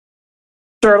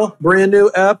Turtle, brand new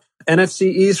app, NFC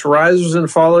East, risers and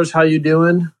fallers. How you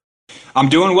doing? I'm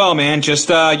doing well, man. Just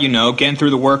getting through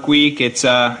the work week. It's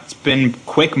been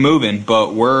quick moving,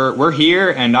 but we're here,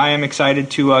 and I am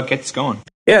excited to get this going.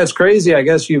 Yeah, it's crazy. I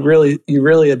guess you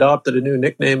really adopted a new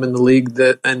nickname in the league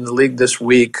this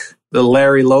week. The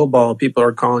Larry Lowball. People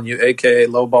are calling you, aka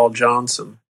Lowball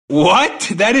Johnson.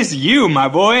 What? That is you, my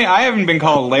boy. I haven't been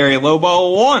called Larry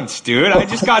Lowball once, dude. I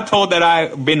just got told that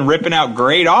I've been ripping out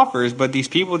great offers, but these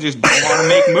people just don't want to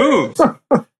make moves.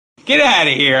 Get out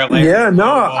of here, Larry. Yeah, no,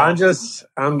 Lowball.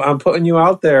 I'm putting you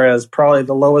out there as probably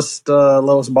the lowest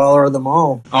baller of them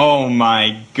all. Oh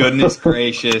my goodness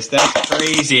gracious, that's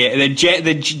crazy.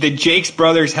 The Jakes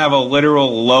brothers have a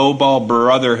literal lowball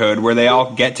brotherhood where they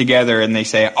all get together and they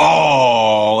say,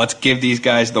 "Oh, let's give these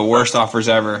guys the worst offers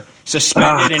ever,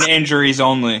 suspended and injuries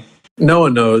only." No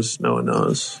one knows.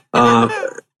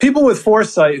 People with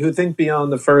foresight who think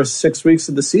beyond the first 6 weeks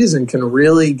of the season can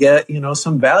really get,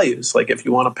 some values. Like if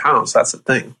you want to pounce, that's the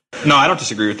thing. No, I don't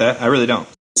disagree with that. I really don't.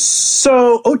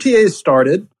 So OTAs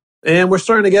started, and we're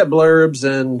starting to get blurbs,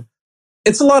 and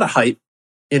it's a lot of hype.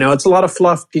 It's a lot of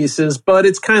fluff pieces, but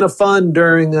it's kind of fun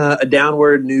during a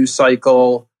downward news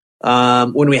cycle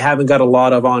when we haven't got a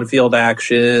lot of on-field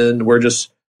action. We're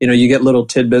just, you get little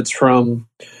tidbits from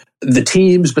the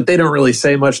teams, but they don't really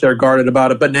say much. They're guarded about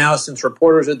it. But now, since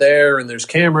reporters are there and there's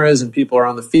cameras and people are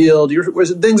on the field,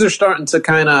 things are starting to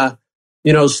kind of,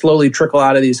 slowly trickle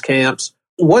out of these camps.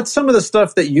 What's some of the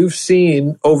stuff that you've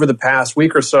seen over the past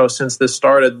week or so since this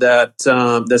started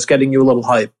that's getting you a little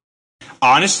hype?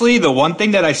 Honestly, the one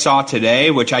thing that I saw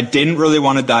today, which I didn't really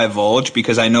want to divulge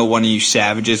because I know one of you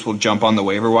savages will jump on the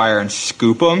waiver wire and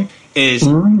scoop them, is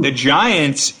the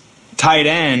Giants tight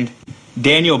end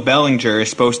Daniel Bellinger is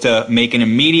supposed to make an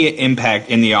immediate impact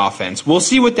in the offense. We'll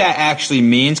see what that actually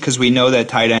means because we know that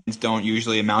tight ends don't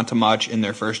usually amount to much in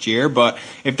their first year. But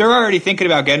if they're already thinking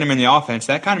about getting him in the offense,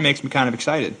 that kind of makes me kind of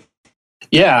excited.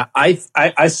 Yeah, I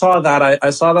saw that. I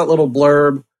saw that little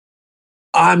blurb.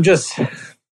 I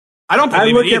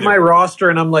look at my roster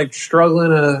and I'm like struggling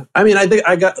to. I mean, I think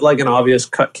I got like an obvious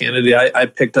cut candidate. I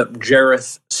picked up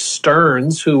Jareth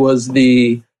Stearns, who was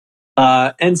the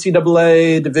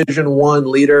NCAA Division I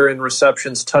leader in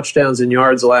receptions, touchdowns, and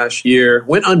yards last year.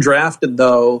 Went undrafted,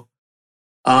 though.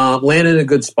 Landed in a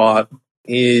good spot.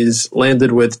 He's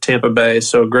landed with Tampa Bay,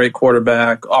 so great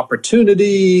quarterback.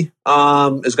 Opportunity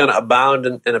is going to abound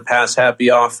in a pass-happy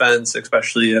offense,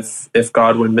 especially if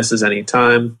Godwin misses any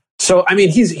time. So, I mean,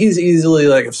 he's easily,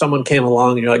 like, if someone came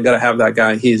along and you're like, got to have that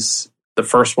guy, he's the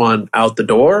first one out the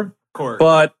door. Of course.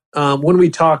 But when we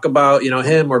talk about,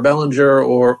 him or Bellinger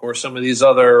or some of these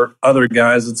other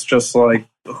guys, it's just like,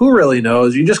 who really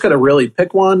knows? You just got to really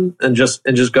pick one and just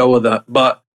go with that.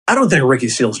 But I don't think Ricky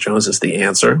Seals-Jones is the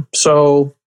answer.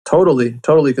 So totally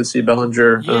could see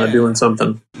Bellinger doing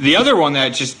something. The other one that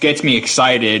just gets me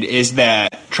excited is that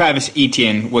Travis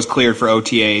Etienne was cleared for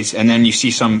OTAs, and then you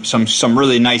see some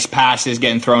really nice passes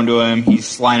getting thrown to him.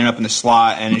 He's lining up in the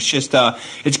slot, and it's just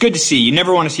it's good to see. You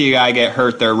never want to see a guy get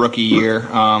hurt their rookie year.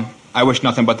 I wish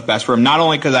nothing but the best for him, not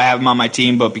only because I have him on my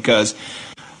team, but because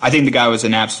I think the guy was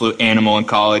an absolute animal in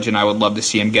college, and I would love to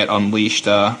see him get unleashed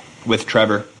with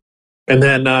Trevor. And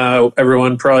then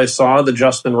everyone probably saw the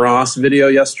Justin Ross video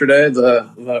yesterday,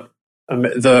 the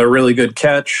really good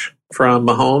catch from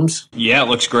Mahomes. Yeah, it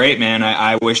looks great, man.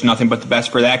 I wish nothing but the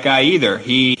best for that guy either.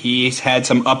 He's had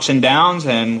some ups and downs,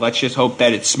 and let's just hope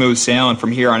that it's smooth sailing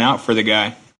from here on out for the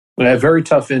guy. Yeah, very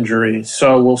tough injury,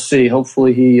 so we'll see.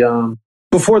 Hopefully he,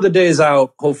 before the day's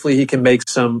out, hopefully he can make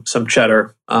some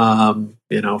cheddar,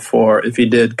 for if he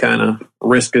did kind of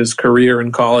risk his career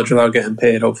in college without getting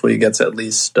paid. Hopefully he gets at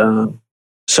least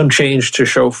some change to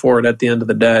show for it at the end of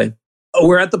the day.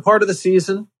 We're at the part of the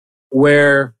season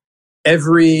where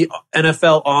every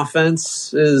NFL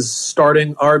offense is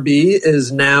starting RB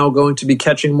is now going to be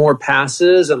catching more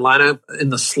passes and line up in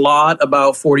the slot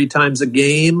about 40 times a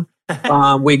game.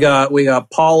 We got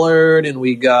Pollard, and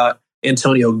we got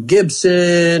Antonio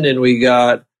Gibson, and we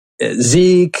got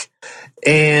Zeke,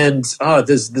 and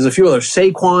there's a few others.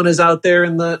 Saquon is out there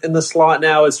in the slot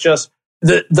now. It's just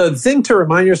the thing to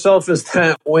remind yourself is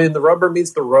that when the rubber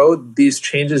meets the road, these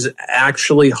changes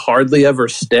actually hardly ever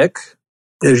stick.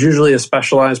 There's usually a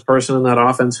specialized person in that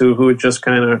offense who it just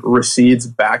kind of recedes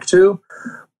back to.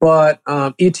 But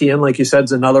ETN, like you said,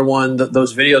 is another one.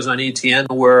 Those videos on ETN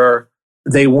where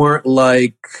they weren't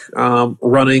like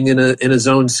running in a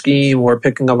zone scheme or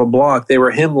picking up a block. They were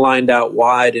him lined out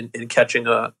wide and catching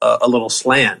a little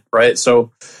slant, right?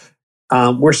 So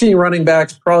we're seeing running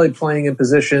backs probably playing in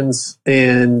positions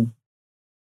and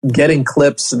getting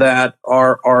clips that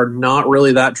are not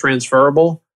really that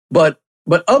transferable. But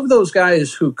But of those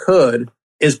guys who could,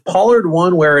 is Pollard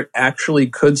one where it actually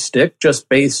could stick just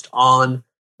based on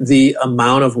the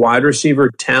amount of wide receiver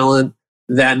talent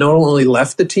that not only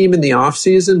left the team in the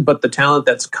offseason, but the talent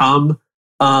that's come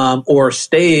or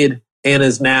stayed and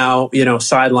is now,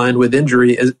 sidelined with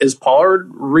injury? Is Pollard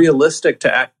realistic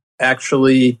to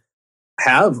actually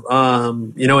have,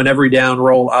 an every down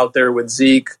role out there with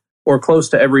Zeke, or close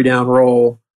to every down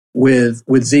role with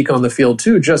Zeke on the field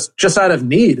too, just out of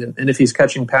need? And if he's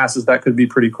catching passes, that could be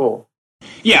pretty cool.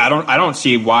 Yeah, I don't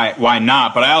see why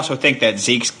not, but I also think that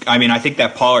I think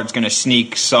that Pollard's going to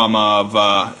sneak some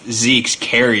of Zeke's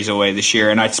carries away this year,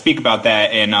 and I speak about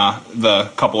that in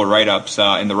the couple of write-ups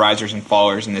in the risers and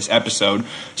fallers in this episode,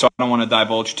 so I don't want to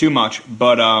divulge too much,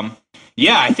 but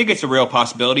yeah, I think it's a real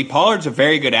possibility. Pollard's a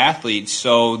very good athlete,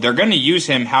 so they're going to use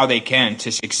him how they can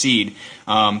to succeed.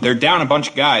 They're down a bunch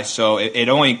of guys, so it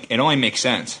only makes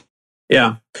sense.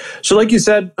 Yeah, so like you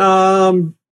said,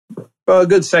 a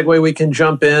good segue, we can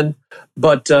jump in,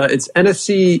 but it's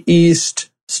NFC East,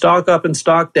 stock up and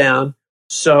stock down.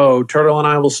 So Turtle and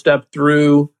I will step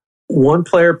through one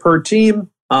player per team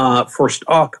for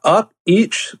stock up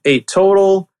each, 8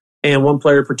 total, and one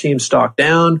player per team stock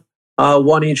down,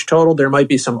 1 each total. There might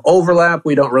be some overlap.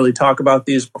 We don't really talk about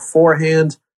these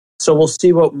beforehand, so we'll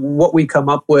see what we come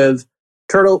up with.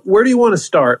 Turtle, where do you want to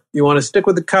start? You want to stick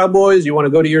with the Cowboys? You want to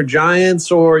go to your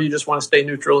Giants, or you just want to stay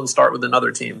neutral and start with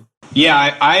another team?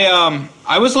 Yeah,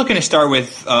 I was looking to start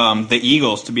with the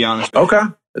Eagles, to be honest. Okay.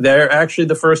 They're actually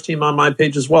the first team on my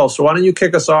page as well. So why don't you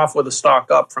kick us off with a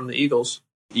stock up from the Eagles?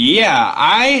 Yeah,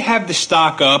 I have the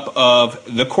stock up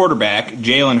of the quarterback,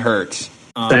 Jalen Hurts.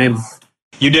 Same.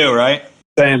 You do, right?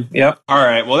 Same, yep. All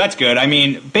right, well, that's good. I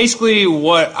mean, basically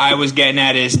what I was getting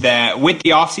at is that with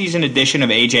the offseason addition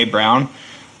of A.J. Brown,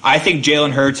 I think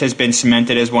Jalen Hurts has been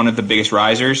cemented as one of the biggest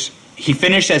risers. He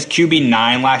finished as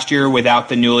QB9 last year without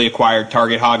the newly acquired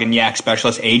target hog and yak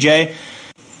specialist, A.J.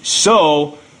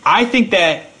 So I think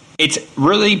that it's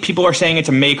really, people are saying it's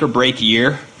a make or break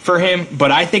year for him,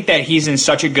 but I think that he's in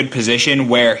such a good position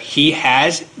where he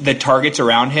has the targets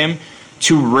around him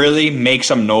to really make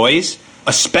some noise,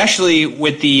 especially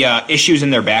with the issues in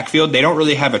their backfield. They don't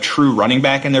really have a true running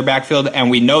back in their backfield,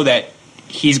 and we know that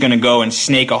he's going to go and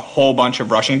snake a whole bunch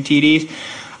of rushing TDs.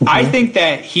 Mm-hmm. I think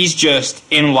that he's just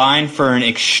in line for an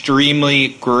extremely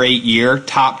great year,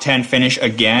 top 10 finish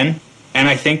again, and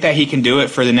I think that he can do it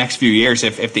for the next few years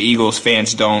if the Eagles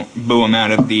fans don't boo him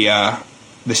out of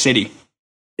the city.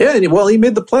 Yeah, well, he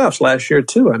made the playoffs last year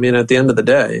too. I mean, at the end of the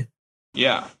day.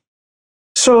 Yeah.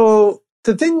 So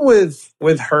the thing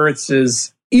with Hurts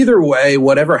is either way,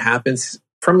 whatever happens,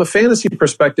 from a fantasy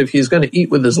perspective, he's going to eat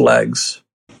with his legs.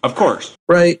 Of course.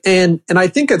 Right. And I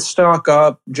think at stock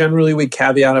up, generally we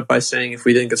caveat it by saying if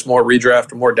we think it's more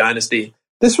redraft or more dynasty.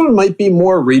 This one might be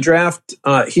more redraft.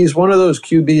 He's one of those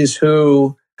QBs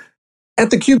who,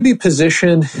 at the QB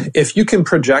position, if you can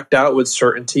project out with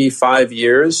certainty 5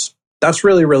 years, that's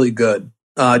really, really good.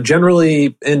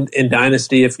 Generally, in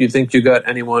dynasty, if you think you got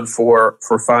anyone for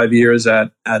 5 years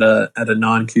at a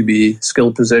non-QB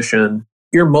skill position,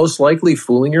 you're most likely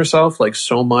fooling yourself. Like,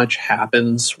 so much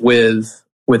happens with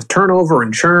turnover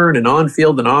and churn and on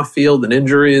field and off field and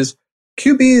injuries.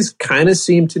 QBs kind of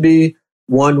seem to be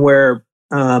one where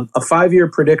a 5-year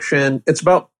prediction, it's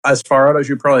about as far out as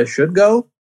you probably should go,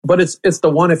 but it's the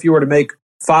one, if you were to make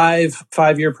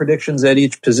 5-year predictions at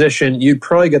each position, you'd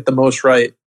probably get the most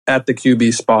right at the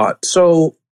QB spot.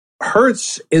 So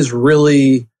Hurts is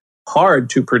really hard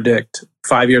to predict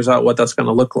 5 years out what that's going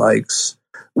to look like.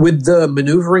 With the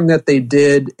maneuvering that they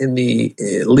did in the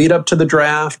lead up to the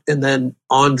draft and then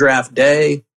on draft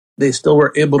day, they still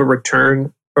were able to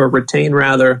retain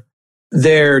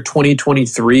their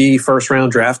 2023 first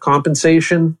round draft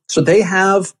compensation. So they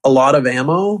have a lot of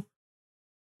ammo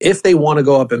if they want to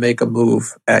go up and make a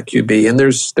move at QB. And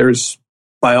there's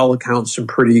by all accounts, some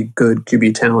pretty good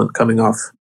QB talent coming off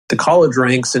the college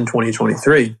ranks in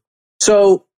 2023.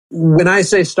 So when I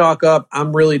say stock up,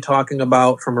 I'm really talking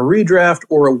about from a redraft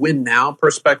or a win now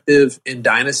perspective in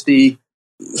Dynasty.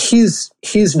 He's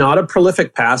not a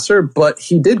prolific passer, but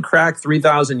he did crack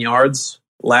 3,000 yards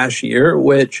last year,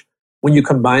 which when you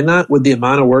combine that with the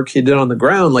amount of work he did on the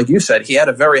ground, like you said, he had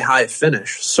a very high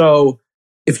finish. So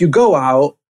if you go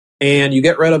out and you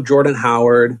get rid of Jordan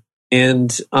Howard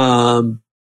and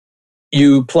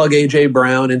you plug A.J.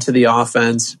 Brown into the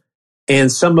offense,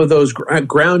 and some of those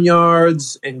ground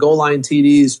yards and goal line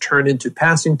TDs turn into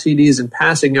passing TDs and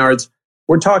passing yards,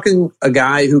 we're talking a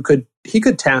guy who could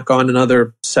tack on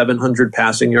another 700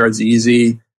 passing yards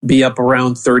easy, be up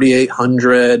around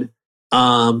 3,800,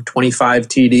 25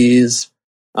 TDs.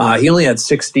 He only had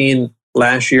 16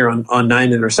 last year on 9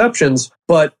 interceptions.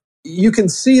 But you can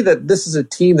see that this is a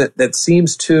team that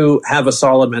seems to have a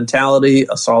solid mentality,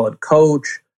 a solid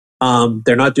coach.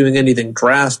 They're not doing anything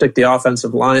drastic. The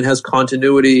offensive line has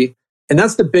continuity. And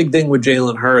that's the big thing with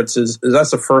Jalen Hurts is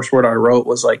that's the first word I wrote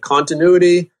was like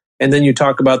continuity. And then you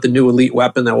talk about the new elite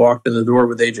weapon that walked in the door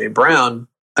with A.J. Brown.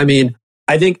 I mean,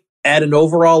 I think at an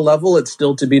overall level, it's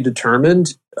still to be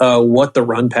determined what the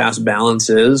run-pass balance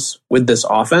is with this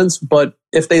offense. But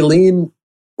if they lean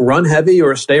run heavy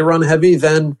or stay run heavy,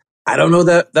 then I don't know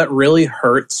that really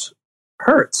hurts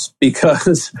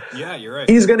because yeah, you're right.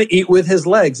 He's going to eat with his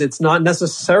legs. It's not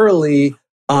necessarily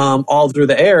all through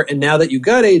the air. And now that you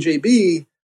got AJB,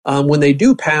 when they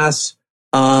do pass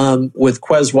with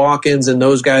Quez Watkins and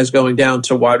those guys going down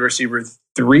to wide receiver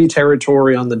 3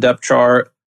 territory on the depth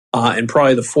chart, and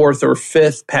probably the 4th or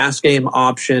 5th pass game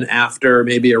option after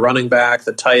maybe a running back,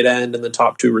 the tight end, and the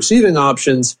top 2 receiving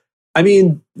options. I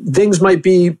mean, things might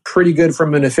be pretty good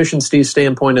from an efficiency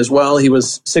standpoint as well. He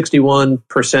was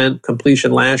 61%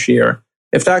 completion last year.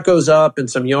 If that goes up and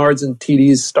some yards and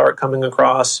TDs start coming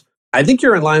across, I think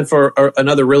you're in line for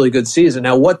another really good season.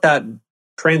 Now, what that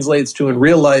translates to in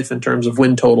real life in terms of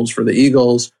win totals for the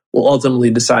Eagles will ultimately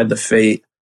decide the fate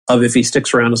of if he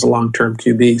sticks around as a long-term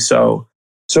QB. So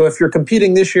if you're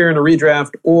competing this year in a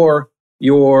redraft or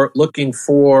you're looking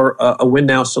for a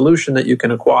win-now solution that you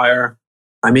can acquire,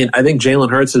 I mean, I think Jalen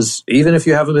Hurts is, even if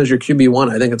you have him as your QB1,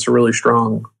 I think it's a really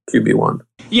strong QB1.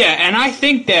 Yeah, and I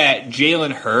think that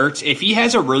Jalen Hurts, if he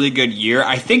has a really good year,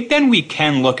 I think then we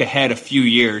can look ahead a few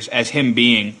years as him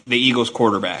being the Eagles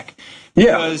quarterback.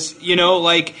 Yeah. Because,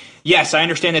 yes, I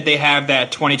understand that they have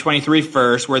that 2023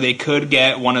 first where they could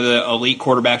get one of the elite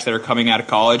quarterbacks that are coming out of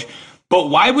college. But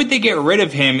why would they get rid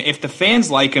of him if the fans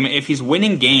like him, if he's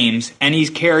winning games and he's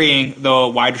carrying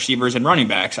the wide receivers and running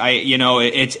backs?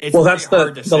 It's well, that's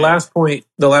the last point.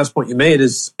 The last point you made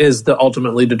is the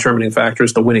ultimately determining factor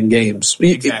is the winning games.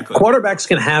 Exactly. Quarterbacks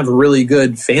can have really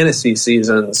good fantasy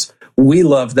seasons. We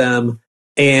love them,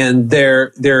 and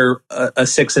they're a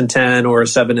 6-10 or a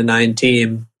 7-9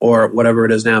 team or whatever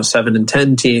it is now,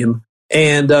 7-10 team.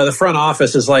 And the front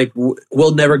office is like,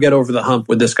 we'll never get over the hump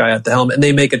with this guy at the helm. And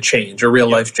they make a change, a real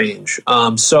life change.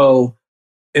 So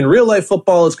in real life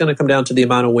football, it's going to come down to the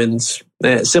amount of wins.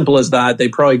 Simple as that. They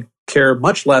probably care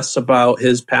much less about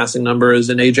his passing numbers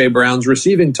and A.J. Brown's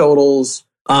receiving totals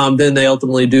than they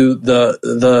ultimately do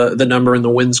the number in the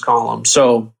wins column.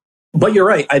 So, but you're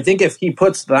right. I think if he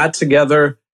puts that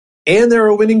together and they're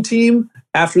a winning team,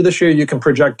 after this year, you can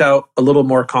project out a little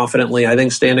more confidently. I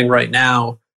think standing right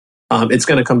now, it's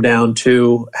going to come down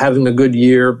to having a good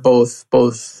year, both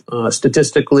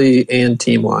statistically and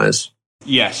team-wise.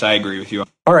 Yes, I agree with you.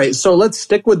 All right, so let's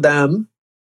stick with them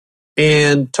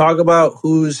and talk about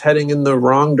who's heading in the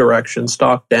wrong direction,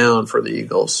 stock down for the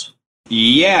Eagles.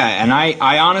 Yeah, and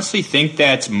I honestly think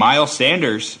that's Miles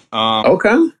Sanders.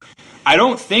 Okay. I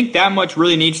don't think that much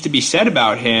really needs to be said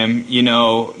about him.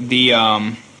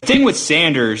 The thing with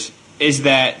Sanders is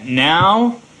that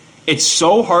now it's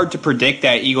so hard to predict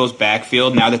that Eagles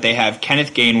backfield now that they have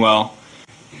Kenneth Gainwell,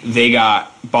 they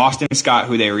got Boston Scott,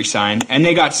 who they re-signed, and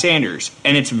they got Sanders.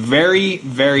 And it's very,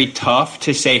 very tough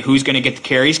to say who's going to get the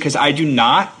carries because I do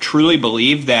not truly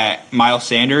believe that Miles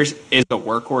Sanders is a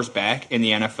workhorse back in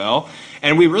the NFL.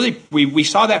 And we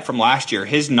saw that from last year.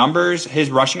 His numbers, his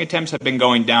rushing attempts have been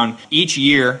going down each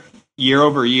year, year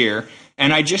over year.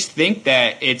 And I just think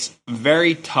that it's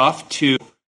very tough to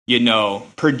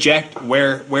project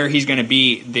where he's going to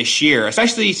be this year,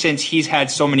 especially since he's had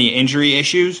so many injury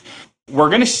issues. We're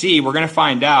going to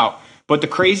find out. But the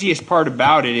craziest part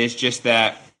about it is just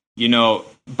that,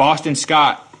 Boston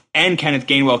Scott and Kenneth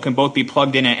Gainwell can both be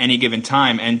plugged in at any given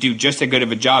time and do just as good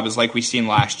of a job as like we've seen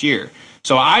last year.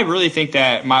 So I really think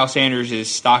that Miles Sanders'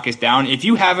 stock is down. If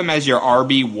you have him as your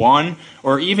RB1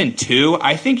 or even 2,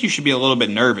 I think you should be a little bit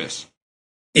nervous.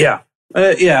 Yeah.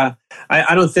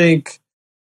 I don't think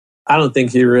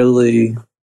he really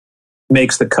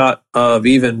makes the cut of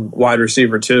even wide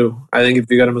receiver 2. I think if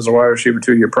you got him as a wide receiver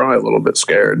 2, you're probably a little bit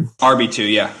scared.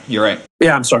 RB2, yeah, you're right.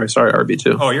 Yeah, I'm sorry,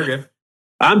 RB2. Oh, you're good.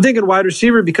 I'm thinking wide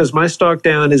receiver because my stock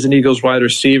down is an Eagles wide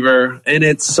receiver, and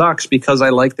it sucks because I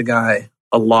like the guy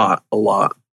a lot.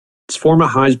 It's former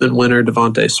Heisman winner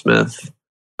Devontae Smith.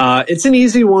 It's an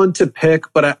easy one to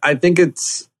pick, but I think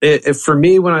for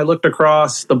me, when I looked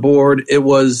across the board, it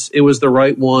was the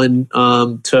right one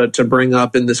to bring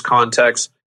up in this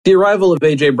context. The arrival of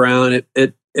A.J. Brown,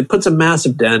 it puts a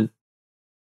massive dent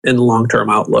in the long-term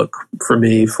outlook for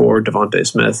me for Devontae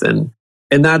Smith, and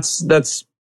that's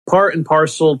part and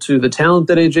parcel to the talent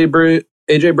that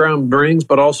A.J. Brown brings,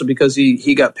 but also because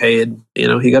he got paid.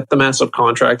 He got the massive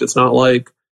contract. It's not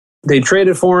like they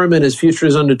traded for him and his future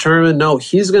is undetermined. No,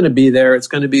 he's going to be there. It's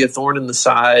going to be a thorn in the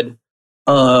side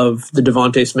of the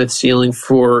Devontae Smith ceiling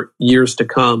for years to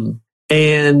come.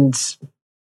 And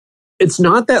it's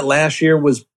not that last year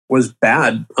was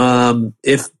bad.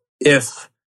 If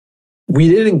we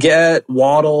didn't get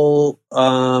Waddle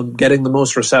getting the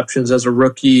most receptions as a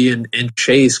rookie and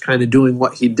Chase kind of doing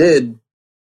what he did,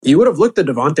 you would have looked at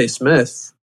Devontae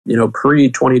Smith,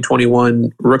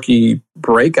 pre-2021 rookie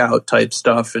breakout type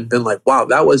stuff and been like, wow,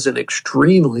 that was an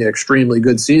extremely, extremely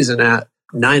good season at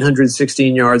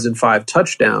 916 yards and 5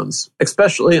 touchdowns,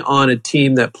 especially on a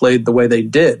team that played the way they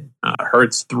did.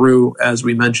 Hurts threw, as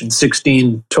we mentioned,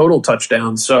 16 total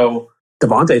touchdowns. So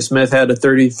Devontae Smith had a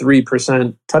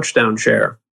 33% touchdown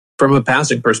share from a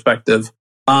passing perspective.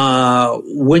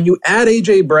 When you add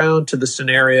A.J. Brown to the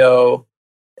scenario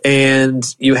and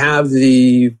you have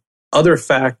the other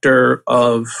factor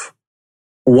of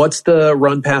what's the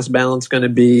run-pass balance going to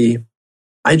be,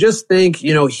 I just think,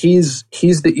 he's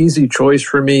the easy choice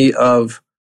for me of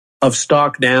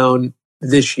stock down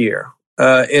this year.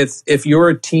 If you're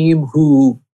a team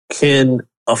who can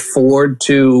afford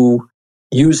to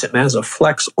use him as a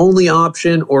flex-only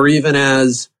option or even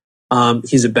as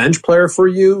he's a bench player for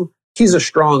you, he's a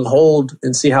strong hold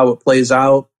and see how it plays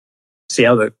out, see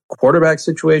how the quarterback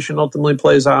situation ultimately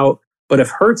plays out. But if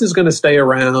Hurts is going to stay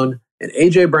around and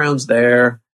A.J. Brown's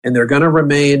there and they're going to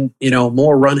remain,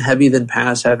 more run-heavy than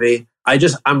pass-heavy,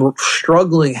 I'm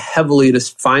struggling heavily to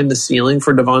find the ceiling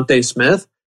for Devontae Smith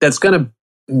that's going to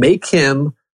make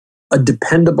him a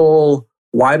dependable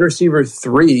wide receiver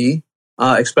 3,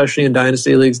 especially in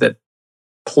dynasty leagues that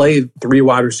play 3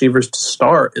 wide receivers to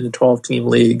start in a 12-team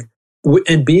league,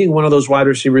 and being one of those wide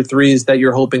receiver 3s that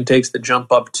you're hoping takes the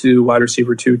jump up to wide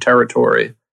receiver 2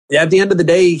 territory. Yeah, at the end of the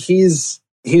day, he's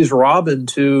Robin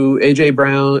to AJ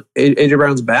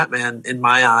Brown's Batman in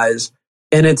my eyes,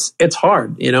 and it's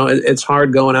hard. It's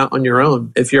hard going out on your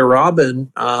own. If you're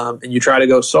Robin and you try to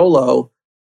go solo,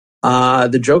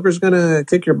 the Joker's going to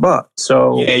kick your butt.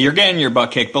 So yeah, you're getting your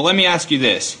butt kicked. But let me ask you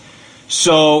this: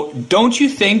 so don't you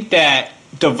think that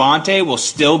Devontae will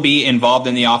still be involved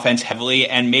in the offense heavily,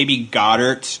 and maybe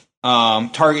Goddard's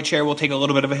target share will take a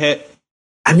little bit of a hit?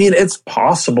 I mean, it's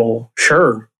possible,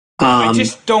 sure. I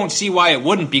just don't see why it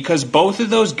wouldn't, because both of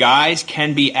those guys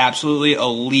can be absolutely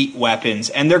elite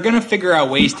weapons, and they're going to figure out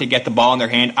ways to get the ball in their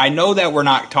hand. I know that we're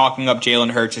not talking up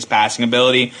Jalen Hurts' passing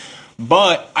ability,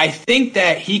 but I think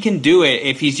that he can do it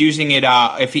if he's using it,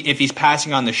 if he's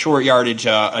passing on the short yardage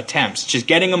attempts, just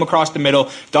getting them across the middle,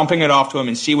 dumping it off to him,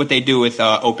 and see what they do with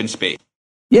open space.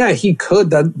 Yeah, he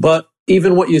could, but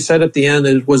even what you said at the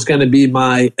end was going to be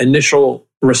my initial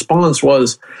response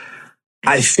was,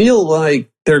 I feel like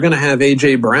they're going to have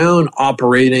A.J. Brown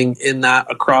operating in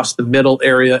that across the middle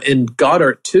area and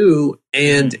Goddard too.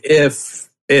 And if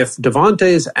Devontae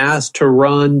is asked to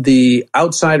run the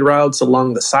outside routes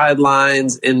along the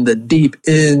sidelines in the deep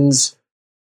ends,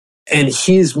 and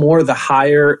he's more the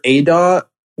higher ADOT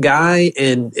guy,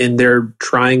 and they're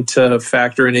trying to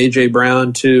factor in A.J.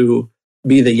 Brown to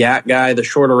be the yak guy, the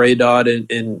shorter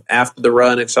ADOT and after the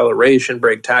run, acceleration,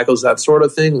 break tackles, that sort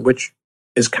of thing, which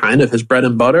is kind of his bread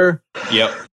and butter.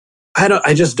 Yep.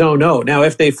 I just don't know. Now,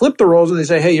 if they flip the roles and they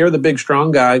say, hey, you're the big,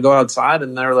 strong guy, go outside,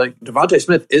 and they're like, Devontae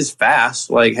Smith is fast,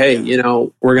 like, hey,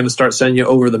 we're going to start sending you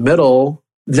over the middle,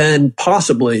 then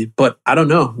possibly. But I don't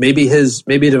know. Maybe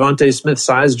Devontae Smith's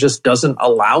size just doesn't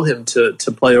allow him to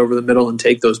play over the middle and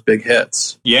take those big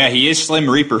hits. Yeah, he is Slim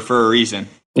Reaper for a reason.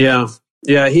 Yeah,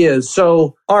 he is.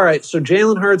 So, all right, so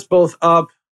Jalen Hurts both up,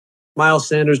 Miles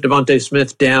Sanders, Devontae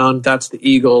Smith down. That's the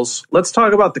Eagles. Let's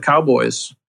talk about the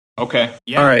Cowboys. Okay.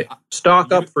 Yeah. All right.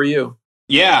 Stock up for you.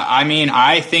 Yeah, I mean,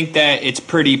 I think that it's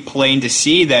pretty plain to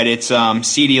see that it's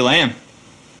CeeDee Lamb.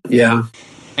 Yeah.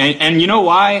 And you know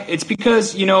why? It's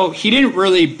because, he didn't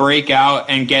really break out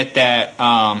and get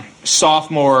that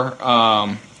sophomore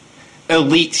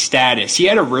elite status. He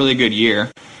had a really good year.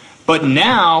 But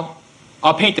now,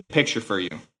 I'll paint the picture for you.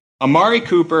 Amari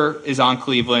Cooper is on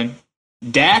Cleveland.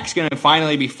 Dak's going to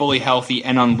finally be fully healthy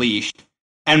and unleashed.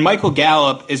 And Michael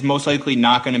Gallup is most likely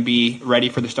not going to be ready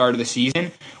for the start of the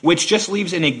season, which just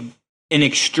leaves an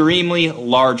extremely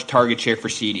large target share for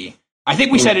CD. I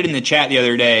think we said it in the chat the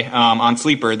other day on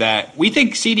Sleeper that we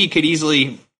think CD could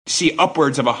easily see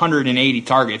upwards of 180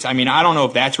 targets. I mean, I don't know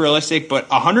if that's realistic, but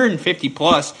 150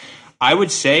 plus, I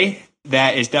would say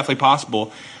that is definitely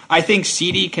possible. I think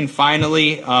CD can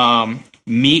finally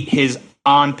meet his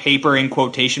on paper, in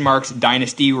quotation marks,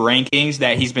 dynasty rankings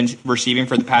that he's been receiving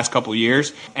for the past couple of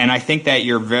years. And I think that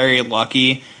you're very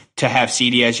lucky to have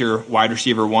CD as your wide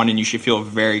receiver 1, and you should feel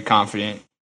very confident.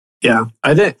 Yeah,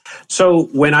 I think so.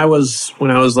 When I was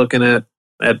looking at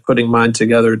at putting mine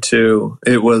together too.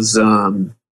 It was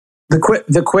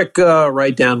the quick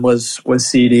write down was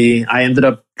CD. I ended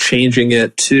up changing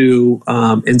it to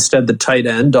instead the tight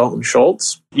end Dalton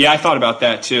Schultz. Yeah, I thought about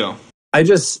that too.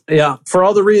 For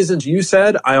all the reasons you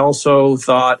said, I also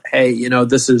thought, hey,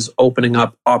 this is opening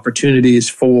up opportunities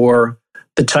for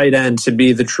the tight end to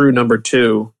be the true number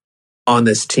 2 on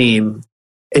this team.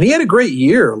 And he had a great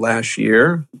year last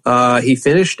year. He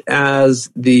finished as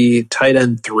the tight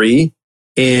end 3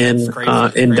 in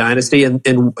Dynasty, and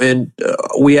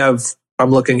we have. I'm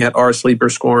looking at our sleeper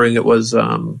scoring. It was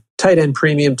tight end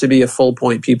premium to be a full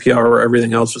point PPR, where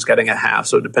everything else was getting a half.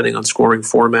 So depending on scoring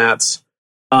formats,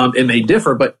 it may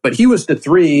differ. But he was the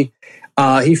 3.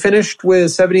 He finished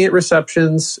with 78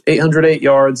 receptions, 808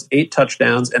 yards, 8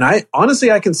 touchdowns, and I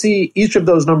can see each of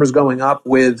those numbers going up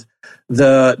with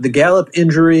the Gallup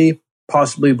injury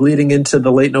possibly bleeding into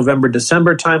the late November,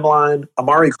 December timeline.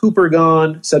 Amari Cooper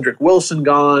gone, Cedric Wilson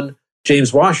gone,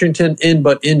 James Washington in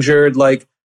but injured. Like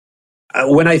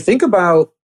when I think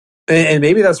about, and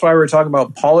maybe that's why we were talking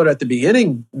about Pollard at the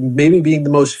beginning, maybe being the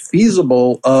most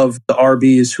feasible of the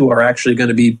RBs who are actually going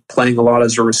to be playing a lot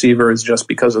as a receiver, is just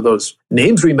because of those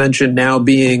names we mentioned now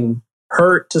being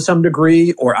hurt to some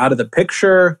degree or out of the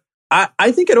picture.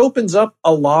 I think it opens up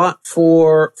a lot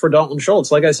for Dalton Schultz.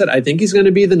 Like I said, I think he's going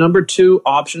to be the number 2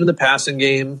 option in the passing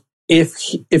game.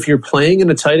 If you're playing in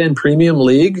a tight end premium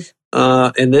league,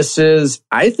 and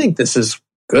I think this is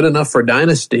good enough for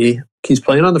Dynasty. He's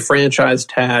playing on the franchise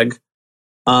tag.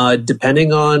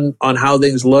 Depending on how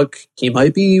things look, he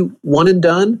might be one and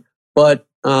done, but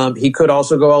he could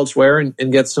also go elsewhere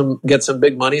and get some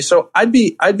big money. So I'd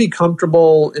be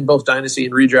comfortable in both Dynasty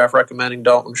and Redraft recommending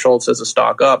Dalton Schultz as a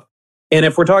stock up. And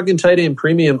if we're talking tight end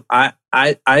premium, I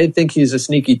think he's a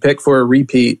sneaky pick for a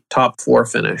repeat top 4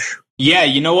 finish. Yeah,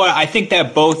 you know what? I think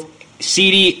that both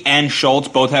CD and Schultz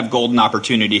both have golden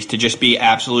opportunities to just be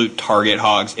absolute target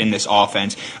hogs in this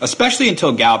offense, especially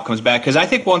until Gallup comes back. Because I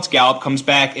think once Gallup comes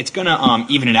back, it's going to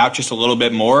even it out just a little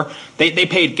bit more. They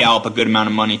paid Gallup a good amount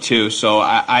of money too, so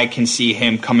I can see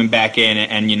him coming back in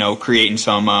and creating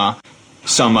some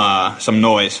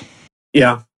noise.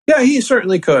 Yeah, he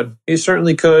certainly could. He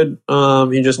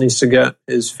just needs to get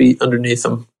his feet underneath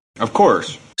him. Of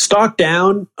course. Stock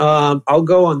down. I'll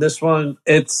go on this one.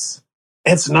 It's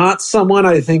not someone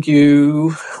I think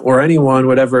you or anyone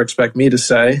would ever expect me to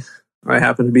say. I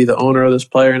happen to be the owner of this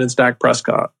player, and it's Dak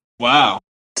Prescott. Wow.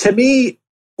 To me,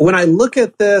 when I look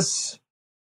at this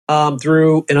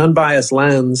through an unbiased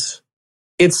lens,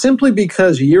 it's simply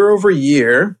because year over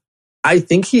year, I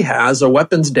think he has a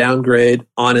weapons downgrade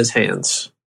on his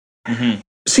hands. Mm-hmm.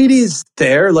 CD's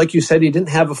there. Like you said, he didn't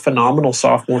have a phenomenal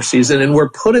sophomore season, and we're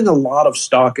putting a lot of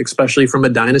stock, especially from a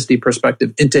dynasty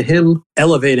perspective, into him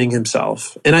elevating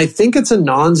himself. And I think it's a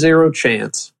non-zero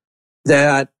chance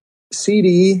that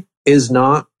CD is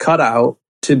not cut out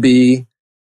to be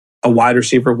a wide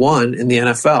receiver 1 in the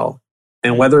NFL.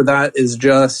 And whether that is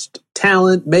just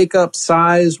talent, makeup,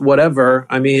 size, whatever,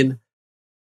 I mean,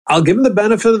 I'll give him the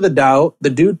benefit of the doubt. The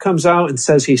dude comes out and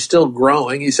says he's still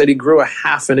growing. He said he grew a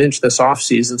half an inch this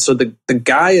offseason. So the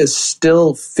guy is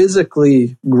still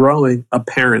physically growing,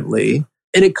 apparently.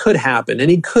 And it could happen. And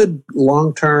he could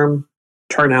long-term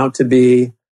turn out to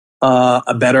be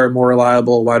a better, more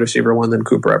reliable wide receiver 1 than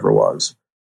Cooper ever was.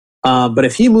 But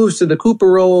if he moves to the Cooper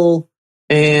role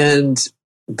and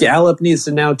Gallup needs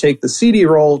to now take the CD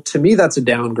role, to me, that's a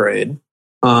downgrade.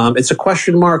 It's a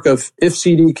question mark of if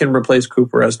CD can replace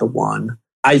Cooper as the 1.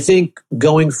 I think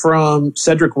going from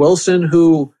Cedric Wilson,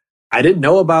 who I didn't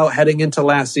know about heading into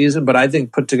last season, but I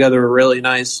think put together a really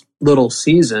nice little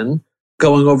season,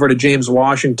 going over to James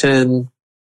Washington,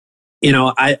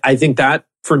 I think that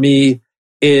for me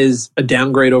is a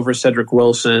downgrade over Cedric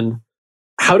Wilson.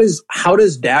 How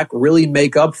does Dak really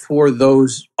make up for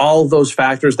all those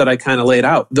factors that I kind of laid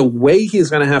out? The way he's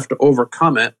going to have to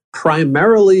overcome it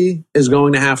primarily is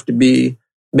going to have to be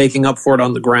making up for it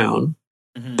on the ground.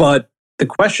 Mm-hmm. But the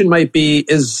question might be,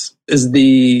 is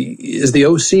the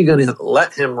OC going to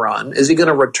let him run? Is he going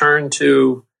to return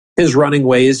to his running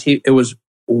ways? It was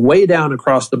way down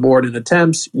across the board in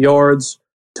attempts, yards,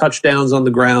 touchdowns on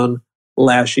the ground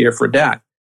last year for Dak.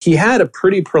 He had a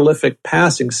pretty prolific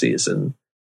passing season.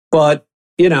 But,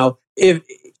 if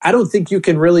I don't think you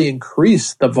can really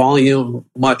increase the volume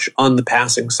much on the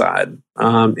passing side.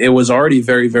 It was already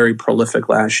very, very prolific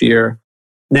last year.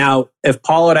 Now, if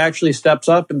Pollard actually steps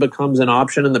up and becomes an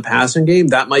option in the passing game,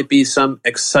 that might be some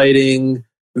exciting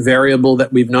variable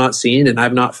that we've not seen and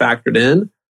I've not factored in.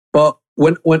 But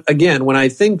when I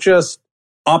think just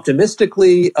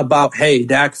optimistically about, hey,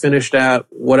 Dak finished at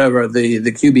whatever, the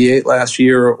QB8 last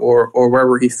year or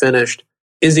wherever he finished,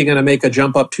 is he going to make a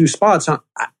jump up 2 spots?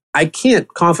 I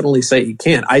can't confidently say he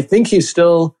can't. I think he's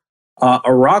still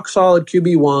a rock solid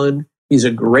QB1. He's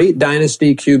a great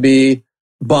dynasty QB,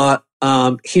 but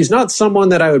he's not someone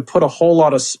that I would put a whole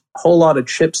lot of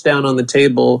chips down on the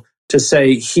table to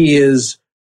say he is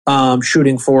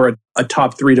shooting for a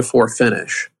top 3 to 4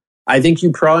 finish. I think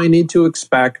you probably need to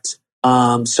expect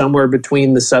somewhere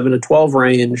between the 7 to 12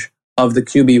 range of the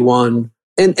QB1,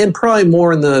 and probably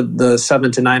more in the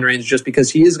 7 to 9 range, just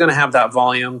because he is going to have that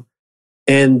volume.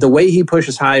 And the way he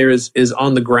pushes higher is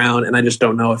on the ground, and I just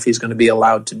don't know if he's going to be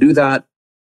allowed to do that.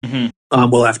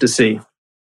 Mm-hmm. We'll have to see.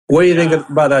 What do you think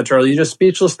about that, Charlie? You just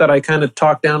speechless that I kind of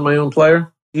talked down my own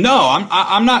player? No,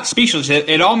 I'm not speechless.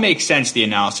 It all makes sense, the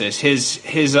analysis.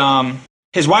 His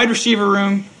wide receiver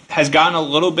room has gotten a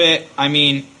little bit,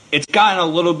 it's gotten a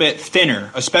little bit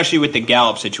thinner, especially with the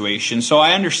Gallup situation. So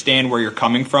I understand where you're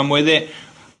coming from with it.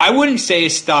 I wouldn't say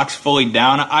his stock's fully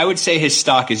down. I would say his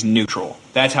stock is neutral.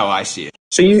 That's how I see it.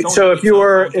 So if you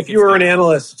were an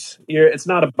analyst, it's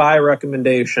not a buy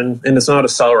recommendation and it's not a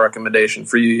sell recommendation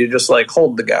for you. You're just like,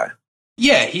 hold the guy.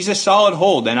 Yeah, he's a solid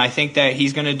hold, and I think that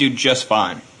he's going to do just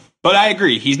fine. But I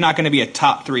agree, he's not going to be a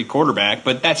top 3 quarterback,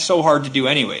 but that's so hard to do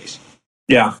anyways.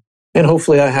 Yeah, and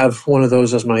hopefully I have one of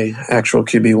those as my actual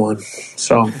QB1.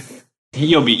 So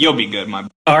you'll be good, my.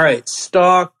 All right,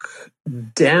 stock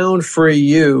down for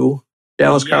you,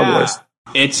 Dallas Cowboys.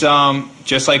 It's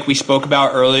just like we spoke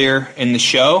about earlier in the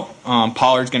show.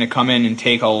 Pollard's going to come in and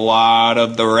take a lot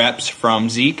of the reps from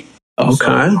Zeke. Okay.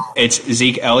 So it's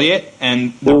Zeke Elliott,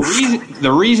 and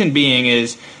the reason being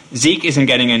is Zeke isn't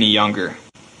getting any younger.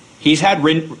 He's had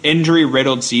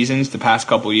injury-riddled seasons the past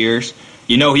couple years.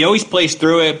 He always plays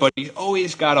through it, but he's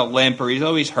always got a limp or he's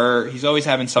always hurt. He's always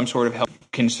having some sort of health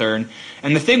concern.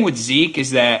 And the thing with Zeke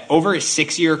is that over his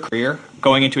 6-year career,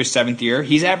 going into his 7th year,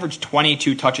 he's averaged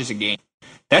 22 touches a game.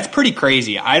 That's pretty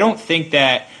crazy. I don't think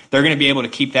that they're going to be able to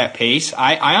keep that pace.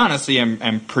 I honestly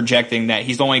am projecting that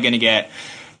he's only going to get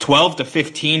 12 to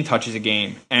 15 touches a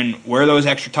game. And where are those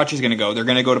extra touches going to go? They're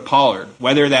going to go to Pollard,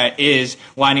 whether that is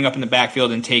lining up in the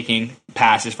backfield and taking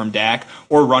passes from Dak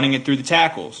or running it through the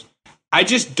tackles. I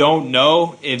just don't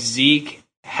know if Zeke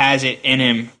has it in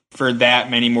him for that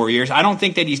many more years. I don't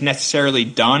think that he's necessarily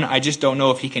done. I just don't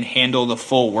know if he can handle the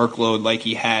full workload like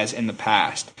he has in the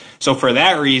past. So for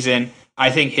that reason,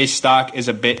 I think his stock is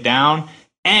a bit down.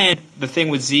 And the thing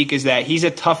with Zeke is that he's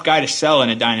a tough guy to sell in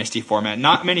a dynasty format.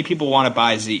 Not many people want to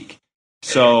buy Zeke.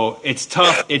 So it's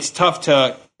tough. It's tough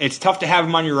to have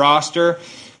him on your roster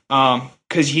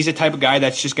because he's a type of guy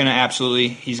that's just going to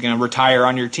he's going to retire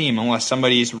on your team unless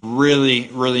somebody's really,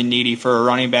 really needy for a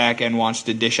running back and wants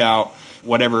to dish out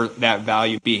whatever that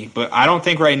value be. But I don't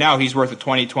think right now he's worth a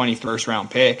 2020 first-round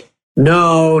pick.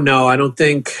 No, I don't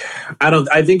think.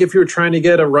 I think if you're trying to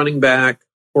get a running back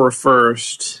or a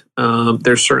first,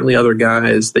 there's certainly other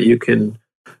guys that you can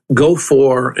go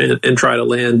for and try to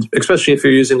land, especially if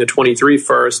you're using a 23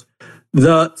 first.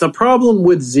 The problem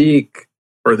with Zeke,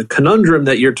 or the conundrum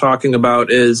that you're talking about,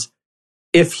 is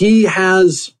if he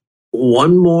has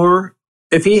more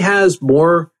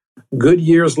good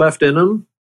years left in him,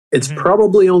 it's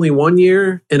probably only 1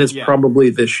 year, and it's probably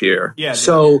this year. Yeah,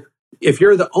 so if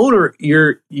you're the owner,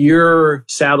 you're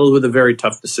saddled with a very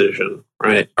tough decision,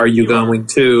 right? Are you going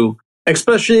to,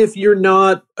 especially if you're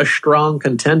not a strong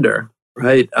contender,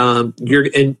 right?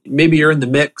 Maybe you're in the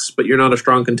mix, but you're not a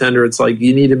strong contender. It's like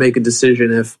you need to make a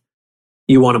decision if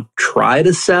you want to try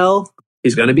to sell.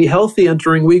 He's going to be healthy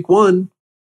entering week 1.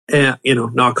 And,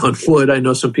 knock on wood, I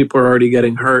know some people are already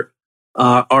getting hurt.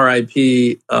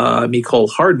 R.I.P. Mecole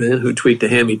Hardman, who tweaked a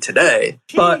hammy today.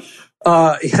 But,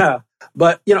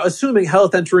 But, assuming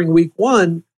health entering week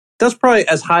 1, that's probably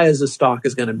as high as the stock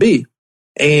is going to be.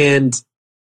 And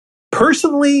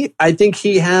personally, I think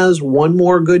he has one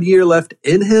more good year left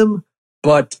in him.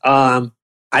 But I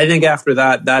think after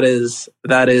that is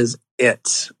it.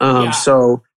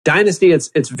 So Dynasty,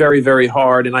 it's very, very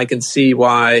hard. And I can see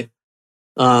why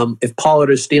if Pollard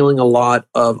is stealing a lot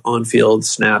of on-field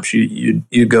snaps,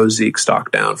 you go Zeke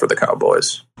stock down for the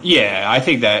Cowboys. Yeah, I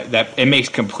think that it makes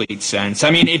complete sense.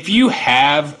 I mean, if you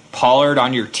have Pollard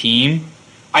on your team,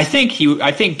 I think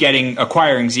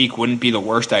acquiring Zeke wouldn't be the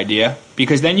worst idea,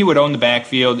 because then you would own the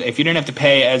backfield. If you didn't have to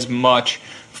pay as much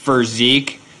for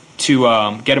Zeke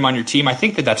to get him on your team, I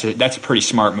think that's a pretty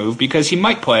smart move, because he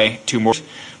might play 2 more,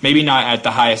 maybe not at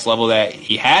the highest level that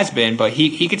he has been, but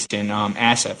he gets an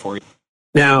asset for you.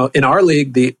 Now, in our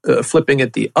league, flipping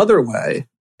it the other way,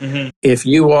 if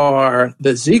you are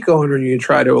the Zeke owner and you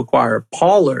try to acquire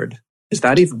Pollard, is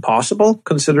that even possible,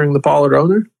 considering the Pollard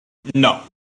owner? No.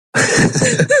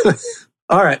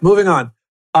 All right, moving on.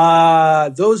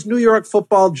 Those New York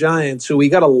Football Giants, who we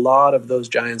got a lot of those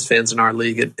Giants fans in our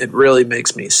league, it really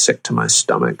makes me sick to my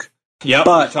stomach. Yep,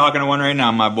 but I'm talking to one right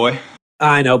now, my boy.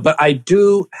 I know, but I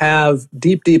do have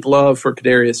deep, deep love for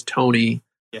Kadarius Toney.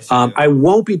 Yes, I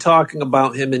won't be talking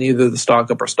about him in either the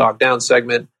stock up or stock down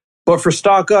segment, but for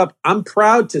stock up, I'm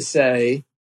proud to say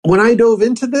when I dove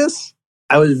into this,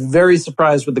 I was very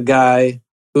surprised with the guy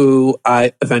who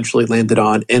I eventually landed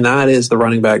on, and that is the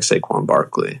running back Saquon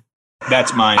Barkley.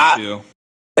 That's mine too.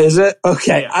 Is it?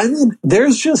 Okay. I mean,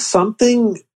 there's just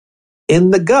something in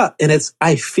the gut, and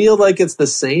I feel like it's the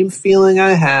same feeling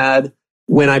I had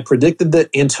when I predicted that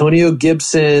Antonio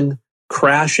Gibson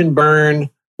crash and burn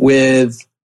with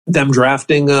them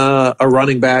drafting a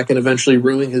running back and eventually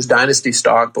ruining his dynasty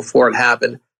stock before it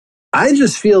happened. I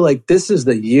just feel like this is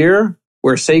the year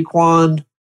where Saquon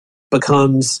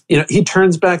becomes, he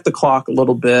turns back the clock a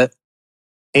little bit,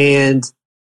 and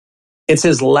it's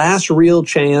his last real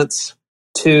chance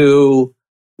to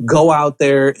go out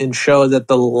there and show that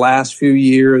the last few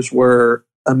years were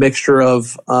a mixture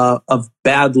of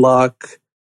bad luck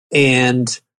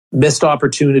and missed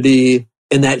opportunity,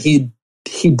 and that he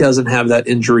doesn't have that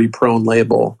injury prone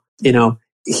label.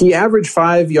 He averaged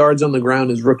 5 yards on the ground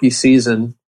his rookie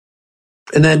season,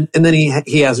 and then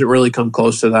he hasn't really come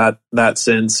close to that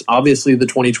since. Obviously, the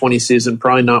 2020 season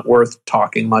probably not worth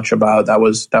talking much about. That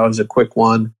was a quick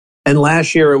one. And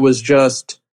last year it was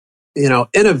just, in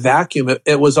a vacuum,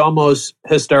 it was almost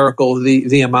hysterical,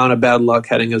 the amount of bad luck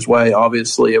heading his way.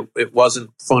 Obviously, it wasn't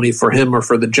funny for him or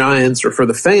for the Giants or for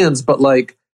the fans, but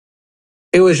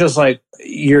it was just like,